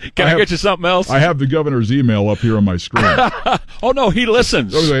 Hold on. Can I get you something else? I have the governor's email up here on my screen. Oh, no, he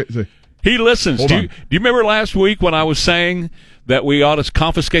listens. He listens. Do you remember last week when I was saying that we ought to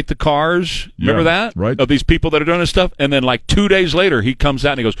confiscate the cars? Remember that? Right. Of these people that are doing this stuff? And then like 2 days later, he comes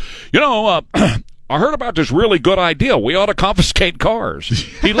out and he goes, I heard about this really good idea. We ought to confiscate cars.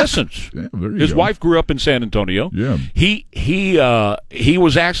 He listens. His wife grew up in San Antonio. Yeah. He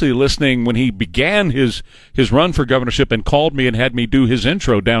was actually listening when he began his run for governorship and called me and had me do his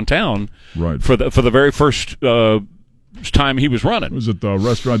intro downtown. Right. For the very first time he was running. It was at the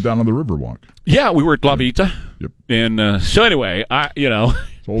restaurant down on the Riverwalk. Yeah, we were at La Vita. Yep. And so anyway,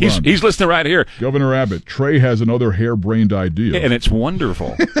 he's listening right here. Governor Abbott, Trey has another harebrained idea. And it's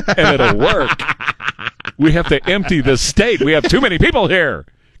wonderful. And it'll work. We have to empty the state. We have too many people here.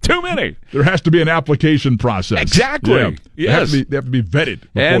 Too many. There has to be an application process. Exactly. Yeah. Yes. They have to be vetted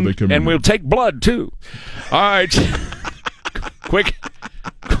before they come in. And we'll take blood, too. All right. Quick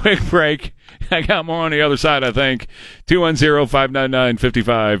break. I got more on the other side, I think.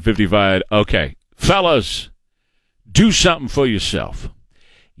 210-599-5555. Okay. Fellas, do something for yourself.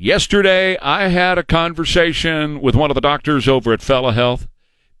 Yesterday, I had a conversation with one of the doctors over at Fella Health.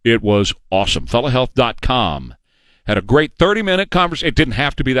 It was awesome. FellaHealth.com. Had a great 30-minute conversation. It didn't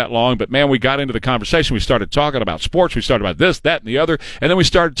have to be that long, but, man, we got into the conversation. We started talking about sports. We started about this, that, and the other. And then we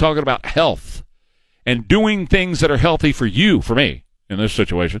started talking about health and doing things that are healthy for you, for me, in this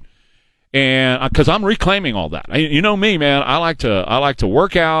situation. And because I'm reclaiming all that. You know me, man. I like to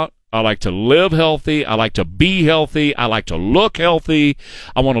work out. I like to live healthy. I like to be healthy. I like to look healthy.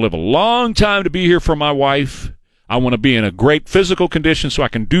 I want to live a long time to be here for my wife. I want to be in a great physical condition so I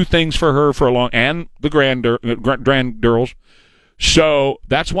can do things for her for a long, and the grandgirls. So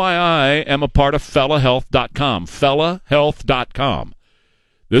that's why I am a part of FellaHealth.com. FellaHealth.com.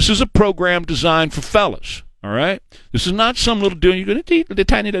 This is a program designed for fellas. All right? This is not some little doing. You're going to eat the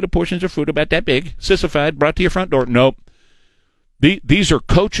tiny little portions of food about that big, sissified, brought to your front door. Nope. These are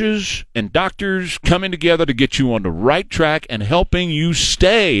coaches and doctors coming together to get you on the right track and helping you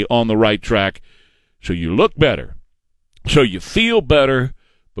stay on the right track so you look better, so you feel better,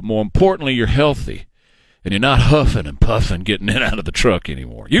 but more importantly, you're healthy and you're not huffing and puffing getting in and out of the truck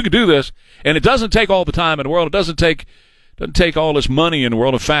anymore. You can do this, and it doesn't take all the time in the world. It doesn't take all this money in the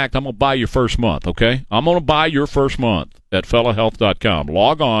world. In fact, I'm going to buy your first month, okay? I'm going to buy your first month at FellaHealth.com.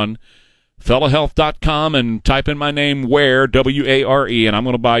 Log on, FellaHealth.com, and type in my name, Ware, W-A-R-E, and I'm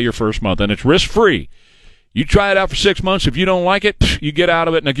going to buy your first month. And it's risk-free. You try it out for 6 months. If you don't like it, you get out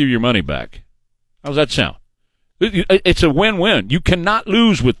of it, and I'll give you your money back. How's that sound? It's a win-win. You cannot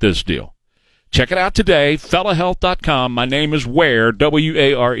lose with this deal. Check it out today, FellaHealth.com. My name is Ware,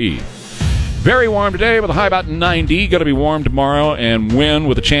 W-A-R-E. Very warm today with a high about 90. Going to be warm tomorrow and wind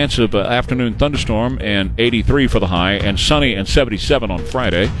with a chance of afternoon thunderstorm and 83 for the high, and sunny and 77 on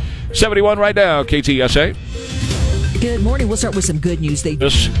Friday. 71 right now, KTSA. Good morning. We'll start with some good news.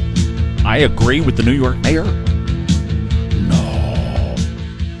 I agree with the New York mayor. No.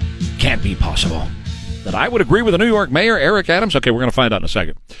 Can't be possible. That I would agree with the New York mayor, Eric Adams? Okay, we're going to find out in a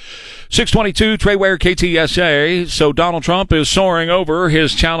second. 622, Trey Ware, KTSA. So Donald Trump is soaring over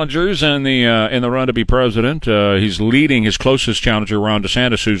his challengers in the run to be president. He's leading his closest challenger, Ron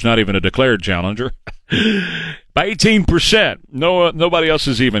DeSantis, who's not even a declared challenger, by 18%. Nobody else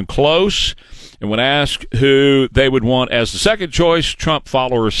is even close. And when asked who they would want as the second choice, Trump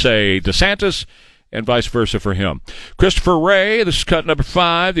followers say DeSantis, and vice versa for him. Christopher Wray, this is cut number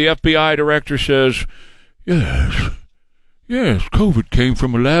 5. The FBI director says, Yes, COVID came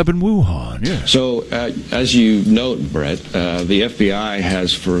from a lab in Wuhan. Yes. So, as you note, Brett, the FBI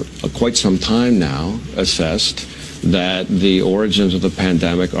has for quite some time now assessed that the origins of the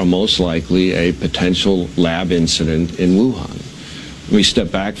pandemic are most likely a potential lab incident in Wuhan. Let me step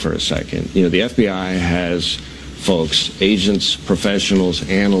back for a second. You know, the FBI has folks, agents, professionals,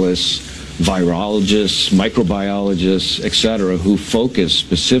 analysts, virologists, microbiologists, etc., who focus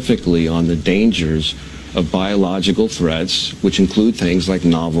specifically on the dangers of biological threats, which include things like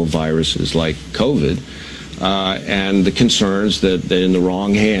novel viruses like COVID, and the concerns that in the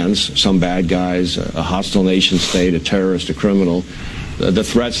wrong hands, some bad guys, a hostile nation state, a terrorist, a criminal, the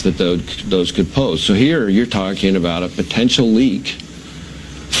threats that those could pose. So here you're talking about a potential leak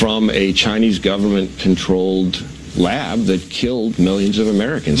from a Chinese government-controlled lab that killed millions of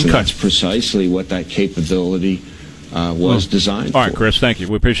Americans. And that's precisely what that capability was designed for. All right, Chris, thank you.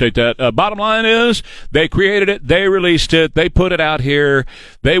 We appreciate that. Bottom line is, they created it, they released it, they put it out here.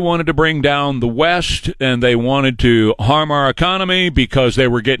 They wanted to bring down the West, and they wanted to harm our economy because they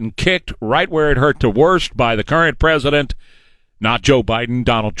were getting kicked right where it hurt the worst by the current president, not Joe Biden,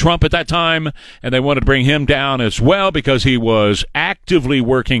 Donald Trump at that time, and they wanted to bring him down as well because he was actively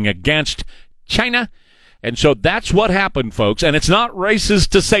working against China. And so that's what happened, folks, and it's not racist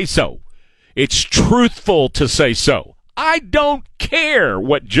to say so. It's truthful to say so. I don't care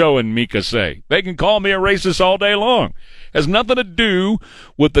what Joe and Mika say. They can call me a racist all day long. It has nothing to do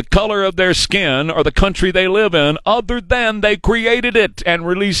with the color of their skin or the country they live in, other than they created it and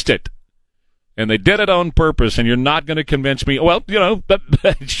released it. And they did it on purpose, and you're not going to convince me. Well, you know,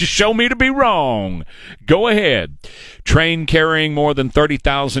 show me to be wrong. Go ahead. Train carrying more than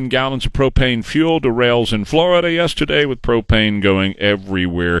 30,000 gallons of propane fuel derails in Florida yesterday with propane going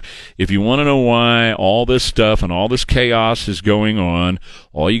everywhere. If you want to know why all this stuff and all this chaos is going on,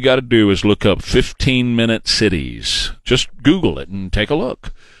 all you got to do is look up 15-minute cities. Just Google it and take a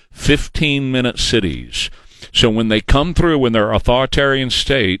look. 15-minute cities. So when they come through, when they're authoritarian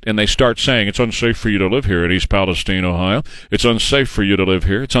state, and they start saying, it's unsafe for you to live here in East Palestine, Ohio, it's unsafe for you to live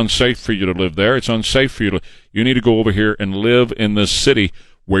here, it's unsafe for you to live there, it's unsafe for you to, you need to go over here and live in this city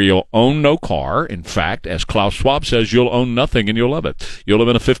where you'll own no car. In fact, as Klaus Schwab says, you'll own nothing and you'll love it. You'll live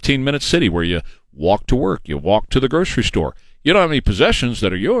in a 15-minute city where you walk to work, you walk to the grocery store. You don't have any possessions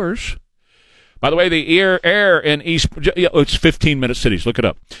that are yours. By the way, the air in East, it's 15-minute cities. Look it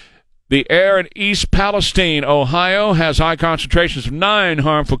up. The air in East Palestine, Ohio, has high concentrations of 9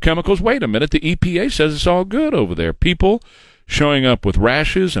 harmful chemicals. Wait a minute. The EPA says it's all good over there. People showing up with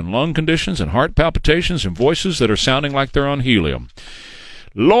rashes and lung conditions and heart palpitations and voices that are sounding like they're on helium.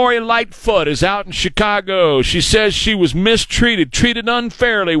 Lori Lightfoot is out in Chicago. She says she was mistreated, treated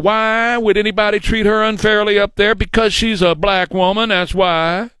unfairly. Why would anybody treat her unfairly up there? Because she's a black woman, that's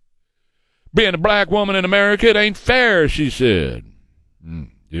why. Being a black woman in America, it ain't fair, she said.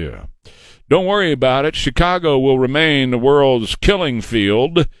 Yeah. Don't worry about it. Chicago will remain the world's killing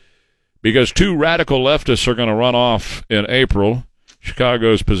field because 2 radical leftists are going to run off in April.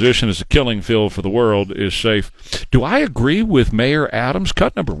 Chicago's position as a killing field for the world is safe. Do I agree with Mayor Adams?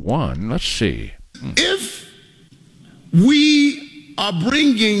 Cut number 1. Let's see. If we are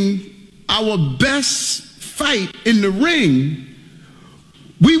bringing our best fight in the ring,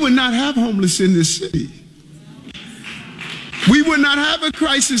 we would not have homeless in this city. We would not have a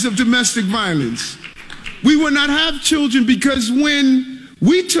crisis of domestic violence. We would not have children because when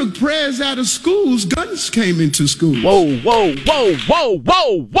we took prayers out of schools, guns came into schools. Whoa, whoa, whoa, whoa,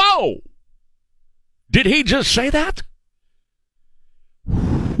 whoa, whoa. Did he just say that?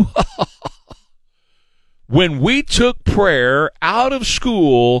 When we took prayer out of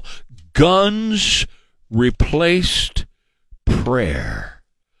school, guns replaced prayer.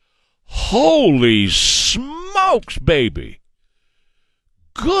 Holy smokes, baby.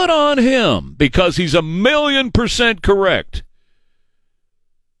 Good on him, because he's 1,000,000% correct.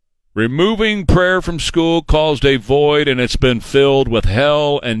 Removing prayer from school caused a void, and it's been filled with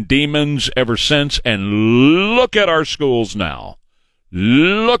hell and demons ever since. And look at our schools now.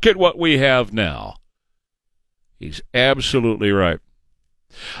 Look at what we have now. He's absolutely right.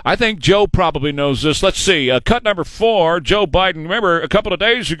 I think Joe probably knows this. Let's see. Cut number 4, Joe Biden. Remember, a couple of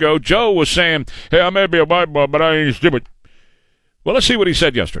days ago, Joe was saying, hey, I may be a white boy, but I ain't stupid. Well, let's see what he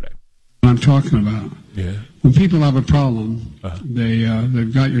said yesterday. I'm talking about. Yeah. When people have a problem,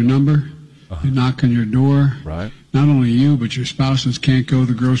 they've got your number, they knock on your door. Right. Not only you, but your spouses can't go to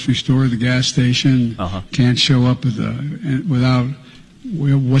the grocery store, the gas station, can't show up without,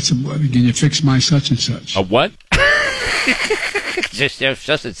 can you fix my such and such? A what? Just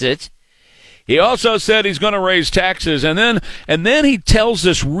such and such. He also said he's going to raise taxes, and then he tells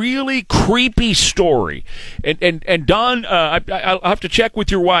this really creepy story. And Don, I'll have to check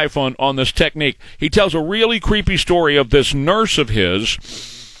with your wife on this technique. He tells a really creepy story of this nurse of his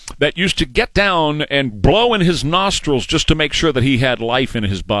that used to get down and blow in his nostrils just to make sure that he had life in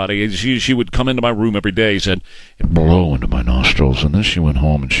his body. She would come into my room every day, he said, and blow into my nostrils. And then she went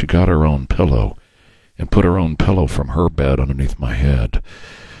home and she got her own pillow and put her own pillow from her bed underneath my head.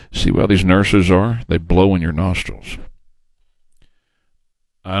 See how these nurses are? They blow in your nostrils.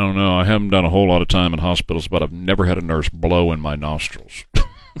 I don't know. I haven't done a whole lot of time in hospitals, but I've never had a nurse blow in my nostrils.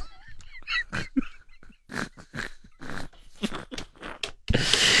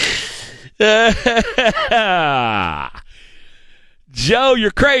 Joe,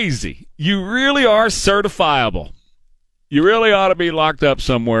 you're crazy. You really are certifiable. You really ought to be locked up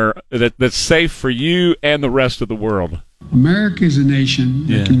somewhere that's safe for you and the rest of the world. America is a nation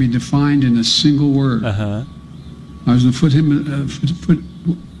that can be defined in a single word. I was going to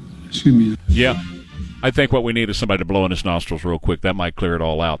excuse me. Yeah. I think what we need is somebody to blow in his nostrils real quick. That might clear it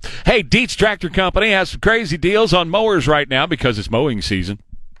all out. Hey, Dietz Tractor Company has some crazy deals on mowers right now because it's mowing season.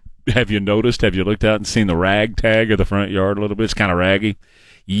 Have you noticed? Have you looked out and seen the rag tag of the front yard a little bit? It's kind of raggy.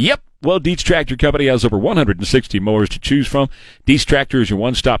 Yep. Well, Dietz Tractor Company has over 160 mowers to choose from. Dietz Tractor is your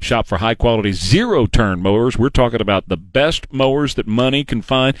one-stop shop for high-quality zero-turn mowers. We're talking about the best mowers that money can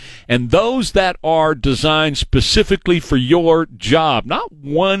find, and those that are designed specifically for your job. Not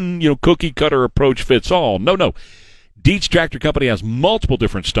one, cookie-cutter approach fits all. No. Dietz Tractor Company has multiple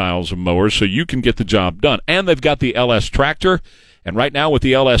different styles of mowers, so you can get the job done. And they've got the LS Tractor, and right now with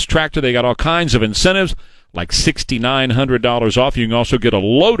the LS Tractor, they got all kinds of incentives, like $6,900 off. You can also get a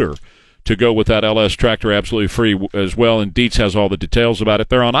loader to go with that LS Tractor absolutely free as well, and Dietz has all the details about it.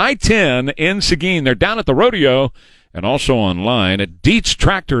 They're on I-10 in Seguin. They're down at the rodeo and also online at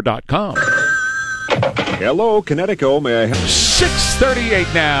DietzTractor.com. Hello, Connecticut. May I have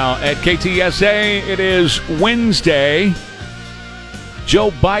 6:38 now at KTSA. It is Wednesday.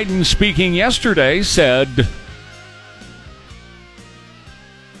 Joe Biden, speaking yesterday, said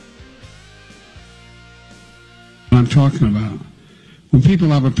I'm talking about. When people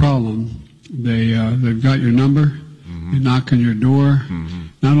have a problem, they've got your number, they knock on your door,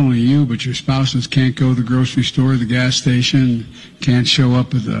 not only you, but your spouses can't go to the grocery store, the gas station, can't show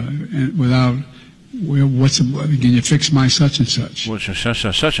up without, can you fix my such and such?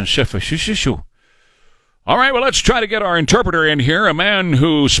 All right, well, let's try to get our interpreter in here, a man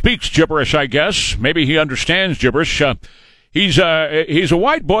who speaks gibberish, I guess. Maybe he understands gibberish. He's a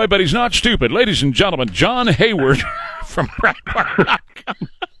white boy, but he's not stupid. Ladies and gentlemen, John Hayward from Breitbart.com.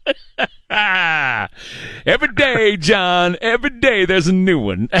 Every day, John, every day there's a new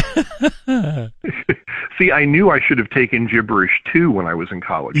one. See, I knew I should have taken gibberish 2 when I was in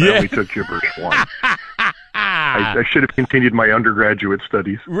college. I only took gibberish 1. I should have continued my undergraduate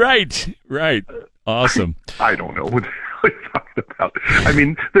studies. Right. Awesome. I don't know what we're talking about. I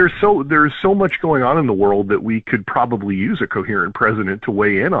mean, there's so much going on in the world that we could probably use a coherent president to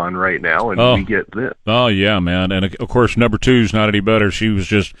weigh in on right now, and we get this. Oh, yeah, man. And, of course, number 2's not any better. She was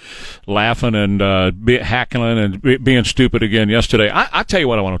just laughing and hackling and being stupid again yesterday. I tell you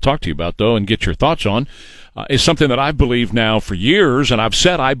what I want to talk to you about, though, and get your thoughts on. Is something that I've believed now for years, and I've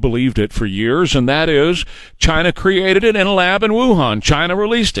said I believed it for years, and that is China created it in a lab in Wuhan. China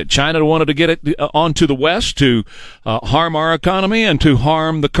released it. China wanted to get it onto the West to harm our economy and to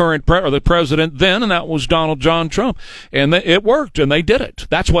harm the current the president then, and that was Donald John Trump. And it worked, and they did it.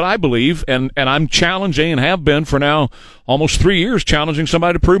 That's what I believe, and I'm challenging, and have been for now almost 3 years, challenging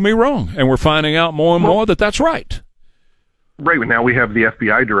somebody to prove me wrong. And we're finding out more and more that that's right. Right, now we have the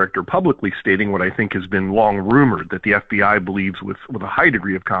FBI director publicly stating what I think has been long rumored, that the FBI believes with a high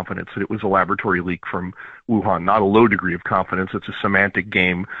degree of confidence that it was a laboratory leak from Wuhan, not a low degree of confidence. It's a semantic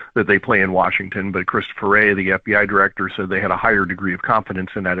game that they play in Washington, but Christopher Wray, the FBI director, said they had a higher degree of confidence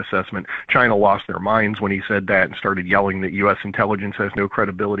in that assessment. China lost their minds when he said that and started yelling that U.S. intelligence has no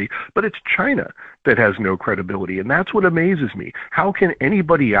credibility, but it's China that has no credibility, and that's what amazes me. How can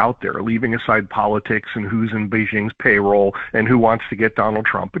anybody out there, leaving aside politics and who's in Beijing's payroll and who wants to get Donald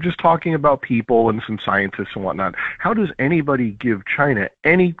Trump, but just talking about people and some scientists and whatnot, how does anybody give China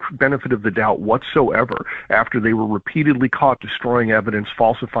any benefit of the doubt whatsoever after they were repeatedly caught destroying evidence,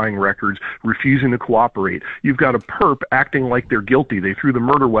 falsifying records, refusing to cooperate? You've got a perp acting like they're guilty. They threw the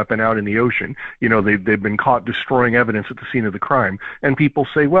murder weapon out in the ocean. You know, they've been caught destroying evidence at the scene of the crime. And people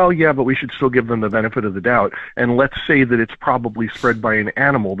say, well, yeah, but we should still give them the benefit of the doubt. And let's say that it's probably spread by an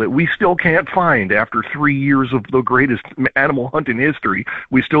animal that we still can't find after 3 years of the greatest animal hunt in history.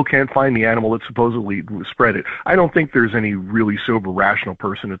 We still can't find the animal that supposedly spread it. I don't think there's any really sober, rational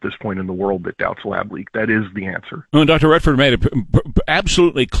person at this point in the world that doubts lab leak. That is the answer. Well, Dr. Redford made it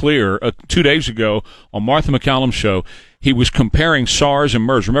absolutely clear 2 days ago on Martha McCallum's show. He was comparing SARS and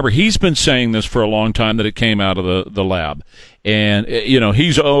MERS. Remember, he's been saying this for a long time, that it came out of the lab. And, you know,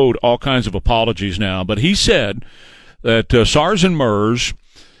 he's owed all kinds of apologies now. But he said that SARS and MERS,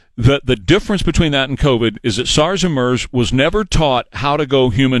 the difference between that and COVID is that SARS and MERS was never taught how to go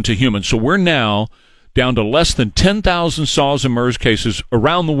human to human. So we're now down to less than 10,000 SARS and MERS cases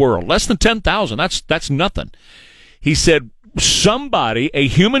around the world. Less than 10,000. That's nothing. He said somebody, a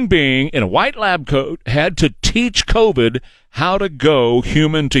human being in a white lab coat, had to teach COVID how to go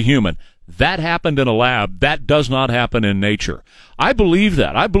human to human. That happened in a lab. That does not happen in nature. I believe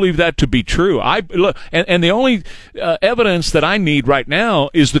that. I believe that to be true. And the only evidence that I need right now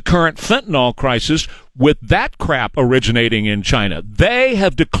is the current fentanyl crisis, with that crap originating in China. They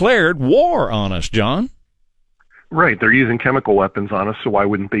have declared war on us, John. Right. They're using chemical weapons on us, so why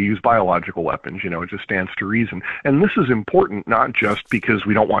wouldn't they use biological weapons? You know, it just stands to reason. And this is important not just because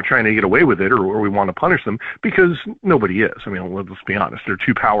we don't want China to get away with it or we want to punish them, because nobody is. I mean, let's be honest. They're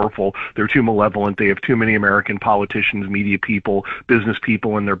too powerful. They're too malevolent. They have too many American politicians, media people, business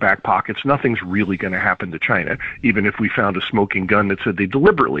people in their back pockets. Nothing's really going to happen to China. Even if we found a smoking gun that said they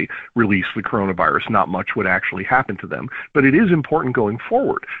deliberately released the coronavirus, not much would actually happen to them. But it is important going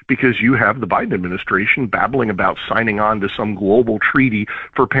forward, because you have the Biden administration babbling about signing on to some global treaty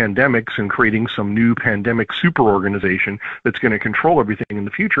for pandemics and creating some new pandemic superorganization that's going to control everything in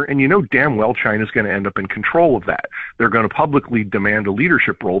the future. And you know damn well China's going to end up in control of that. They're going to publicly demand a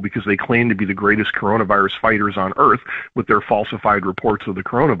leadership role because they claim to be the greatest coronavirus fighters on earth with their falsified reports of the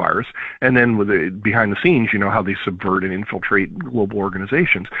coronavirus. And then behind the scenes, you know how they subvert and infiltrate global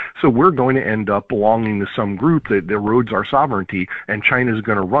organizations. So we're going to end up belonging to some group that erodes our sovereignty, and China's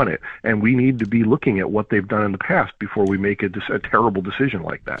going to run it. And we need to be looking at what they've done in the past passed before we make a terrible decision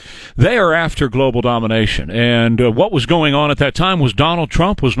like that. They are after global domination. And what was going on at that time was Donald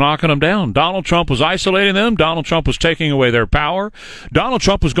Trump was knocking them down. Donald Trump was isolating them. Donald Trump was taking away their power. Donald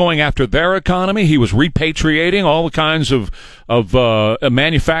Trump was going after their economy. He was repatriating all the kinds of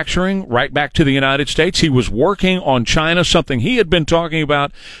manufacturing right back to the United States. He was working on China, something he had been talking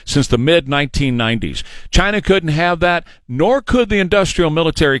about since the mid-1990s. China couldn't have that, nor could the industrial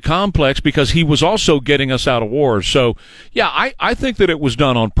military complex, because he was also getting us out of wars. So, yeah, I think that it was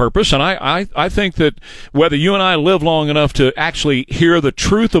done on purpose, and I think that whether you and I live long enough to actually hear the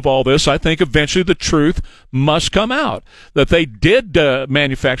truth of all this, I think eventually the truth must come out, that they did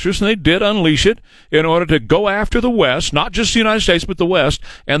manufacture this, and they did unleash it in order to go after the West, not just the United States, but the West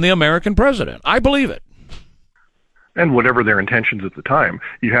and the American president. I believe it. And whatever their intentions at the time,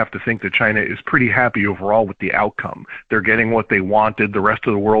 you have to think that China is pretty happy overall with the outcome. They're getting what they wanted. The rest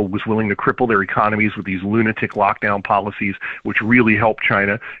of the world was willing to cripple their economies with these lunatic lockdown policies, which really helped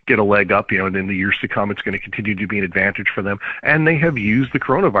China get a leg up. And in the years to come, it's going to continue to be an advantage for them. And they have used the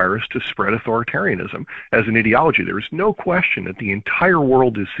coronavirus to spread authoritarianism as an ideology. There is no question that the entire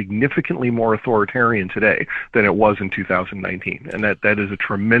world is significantly more authoritarian today than it was in 2019. And that is a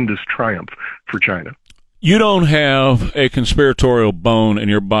tremendous triumph for China. You don't have a conspiratorial bone in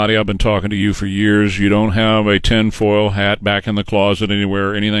your body. I've been talking to you for years. You don't have a tinfoil hat back in the closet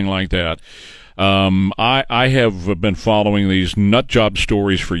anywhere, anything like that. I have been following these nut job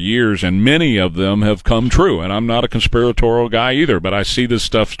stories for years, and many of them have come true. And I'm not a conspiratorial guy either, but I see this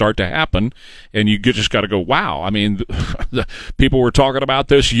stuff start to happen, and you just got to go, wow. I mean, people were talking about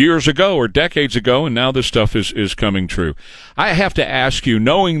this years ago or decades ago, and now this stuff is coming true. I have to ask you,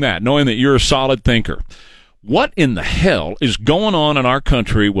 knowing that you're a solid thinker, what in the hell is going on in our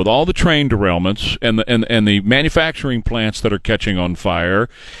country with all the train derailments and the manufacturing plants that are catching on fire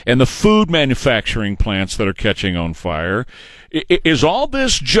and the food manufacturing plants that are catching on fire? Is all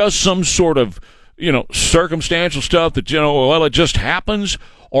this just some sort of, circumstantial stuff that, it just happens?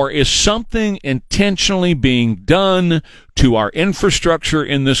 Or is something intentionally being done to our infrastructure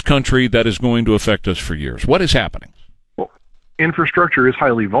in this country that is going to affect us for years? What is happening? Infrastructure is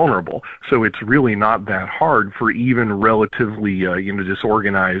highly vulnerable, so it's really not that hard for even relatively,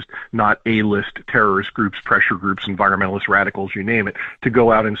 disorganized, not A-list terrorist groups, pressure groups, environmentalist radicals, you name it, to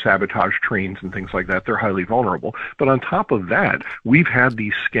go out and sabotage trains and things like that. They're highly vulnerable. But on top of that, we've had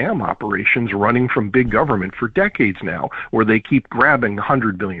these scam operations running from big government for decades now, where they keep grabbing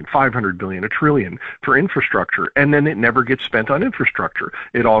 $100 billion, $500 billion, $1 trillion for infrastructure, and then it never gets spent on infrastructure.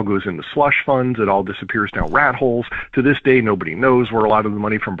 It all goes into slush funds. It all disappears down rat holes. To this day, nobody knows where a lot of the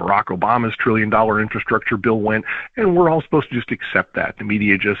money from Barack Obama's $1 trillion infrastructure bill went, and we're all supposed to just accept that. The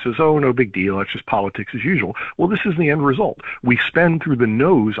media just says, oh, no big deal, it's just politics as usual. Well, this is the end result. We spend through the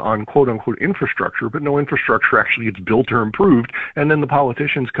nose on quote-unquote infrastructure, but no infrastructure actually gets built or improved, and then the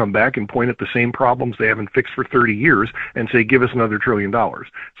politicians come back and point at the same problems they haven't fixed for 30 years and say, give us another $1 trillion.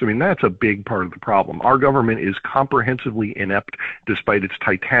 So, that's a big part of the problem. Our government is comprehensively inept despite its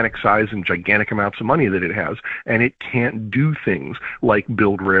titanic size and gigantic amounts of money that it has, and it can't do things like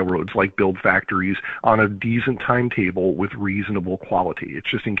build railroads, like build factories on a decent timetable with reasonable quality. It's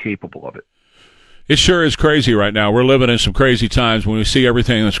just incapable of it. It sure is crazy right now. We're living in some crazy times when we see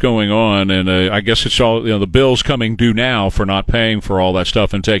everything that's going on, and I guess it's all, the bills coming due now for not paying for all that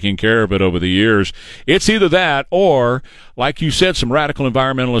stuff and taking care of it over the years. It's either that or, like you said, some radical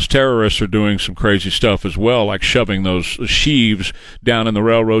environmentalist terrorists are doing some crazy stuff as well, like shoving those sheaves down in the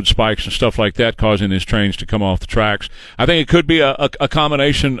railroad spikes and stuff like that, causing these trains to come off the tracks. I think it could be a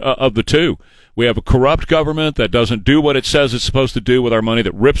combination of the two. We have a corrupt government that doesn't do what it says it's supposed to do with our money,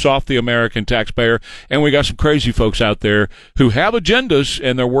 that rips off the American taxpayer, and we got some crazy folks out there who have agendas,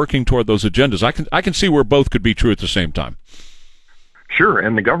 and they're working toward those agendas. I can see where both could be true at the same time. Sure,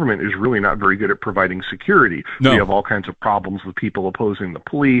 and the government is really not very good at providing security. No. We have all kinds of problems with people opposing the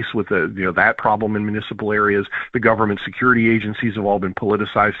police, with that problem in municipal areas. The government security agencies have all been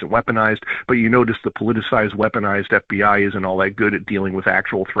politicized and weaponized, but you notice the politicized, weaponized FBI isn't all that good at dealing with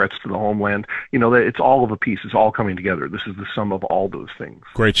actual threats to the homeland. It's all of a piece. It's all coming together. This is the sum of all those things.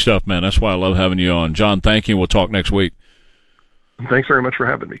 Great stuff, man. That's why I love having you on. John, thank you. We'll talk next week. Thanks very much for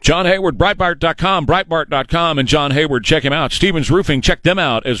having me. John Hayward, Breitbart.com, and John Hayward, check him out. Stevens Roofing, check them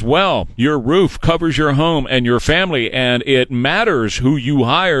out as well. Your roof covers your home and your family, and it matters who you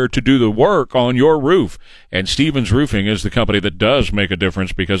hire to do the work on your roof. And Stevens Roofing is the company that does make a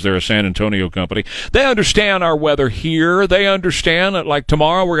difference because they're a San Antonio company. They understand our weather here. They understand that, like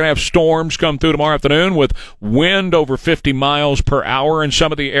tomorrow, we're going to have storms come through tomorrow afternoon with wind over 50 miles per hour in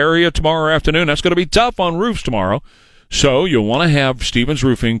some of the area tomorrow afternoon. That's going to be tough on roofs tomorrow. So you'll want to have Stevens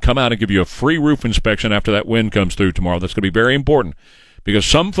Roofing come out and give you a free roof inspection after that wind comes through tomorrow. That's going to be very important because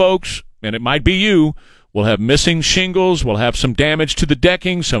some folks, and it might be you, will have missing shingles, will have some damage to the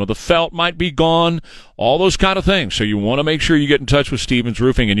decking, some of the felt might be gone, all those kind of things. So you want to make sure you get in touch with Stevens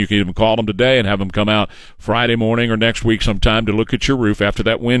Roofing, and you can even call them today and have them come out Friday morning or next week sometime to look at your roof after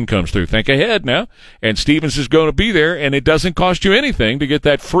that wind comes through. Think ahead now, and Stevens is going to be there, and it doesn't cost you anything to get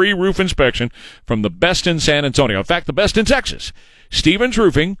that free roof inspection from the best in San Antonio. In fact, the best in Texas. Stevens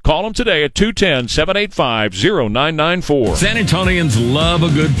Roofing. Call them today at 210-785-0994. San Antonians love a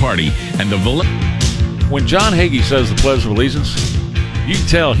good party, and the when John Hagee says the Pledge of Allegiance, you can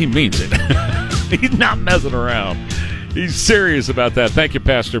tell he means it. He's not messing around. He's serious about that. Thank you,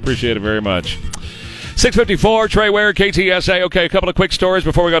 Pastor. Appreciate it very much. 6:54, Trey Ware, KTSA. Okay, a couple of quick stories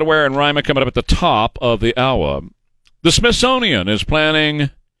before we go to Ware and Ryman coming up at the top of the hour. The Smithsonian is planning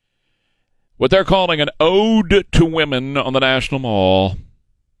what they're calling an ode to women on the National Mall.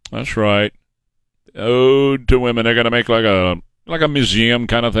 That's right. Ode to women. They're going to make like a museum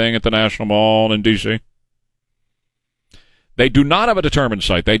kind of thing at the National Mall in D.C. They do not have a determined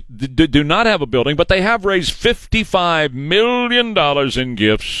site. They do not have a building, but they have raised $55 million in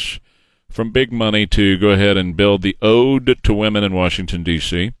gifts from big money to go ahead and build the Ode to Women in Washington,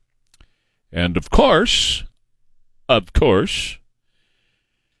 D.C. And, of course,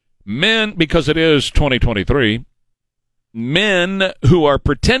 men, because it is 2023, men who are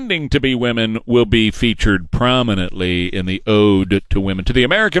pretending to be women will be featured prominently in the Ode to Women, to the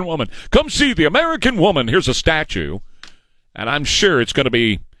American woman. Come see the American woman. Here's a statue. And I'm sure it's going to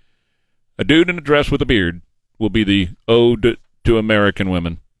be a dude in a dress with a beard will be the Ode to American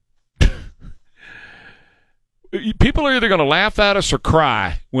women. People are either going to laugh at us or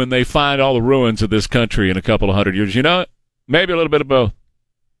cry when they find all the ruins of this country in a couple of 100 years. You know, maybe a little bit of both.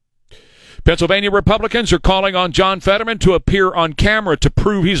 Pennsylvania Republicans are calling on John Fetterman to appear on camera to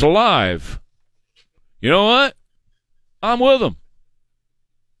prove he's alive. You know what? I'm with him.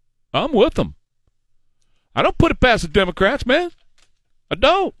 I don't put it past the Democrats, man. I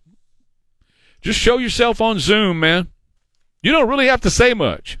don't. Just show yourself on Zoom, man. You don't really have to say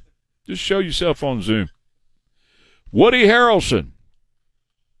much. Just show yourself on Zoom. Woody Harrelson.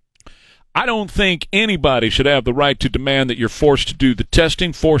 I don't think anybody should have the right to demand that you're forced to do the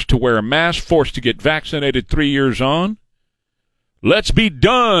testing, forced to wear a mask, forced to get vaccinated 3 years on. Let's be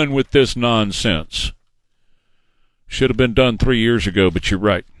done with this nonsense. Should have been done 3 years ago, but you're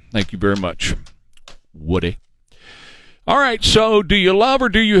right. Thank you very much, Woody. All right, so do you love or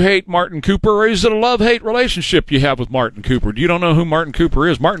do you hate Martin Cooper, or is it a love-hate relationship you have with Martin Cooper? You don't know who Martin Cooper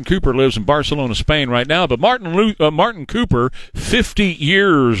is. Martin Cooper lives in Barcelona, Spain right now, but Martin Cooper, 50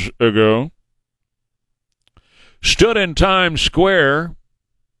 years ago, stood in Times Square.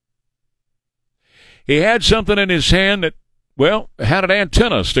 He had something in his hand that, well, had an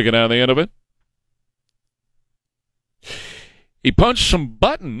antenna sticking out of the end of it. He punched some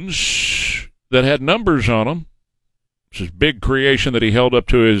buttons that had numbers on them. It's his big creation that he held up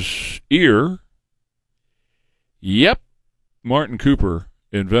to his ear. Yep, Martin Cooper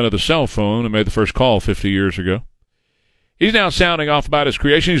invented the cell phone and made the first call 50 years ago. He's now sounding off about his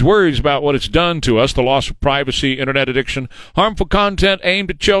creation. He's worried about what it's done to us, the loss of privacy, internet addiction, harmful content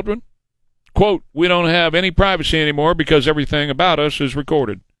aimed at children. Quote, we don't have any privacy anymore because everything about us is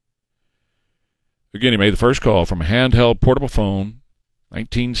recorded. Again, he made the first call from a handheld portable phone,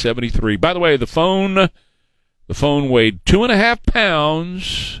 1973. By the way, the phone weighed 2.5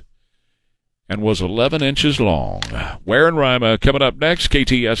 pounds and was 11 inches long. Ware and Rima coming up next,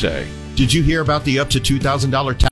 KTSA. Did you hear about the up to $2,000 tax?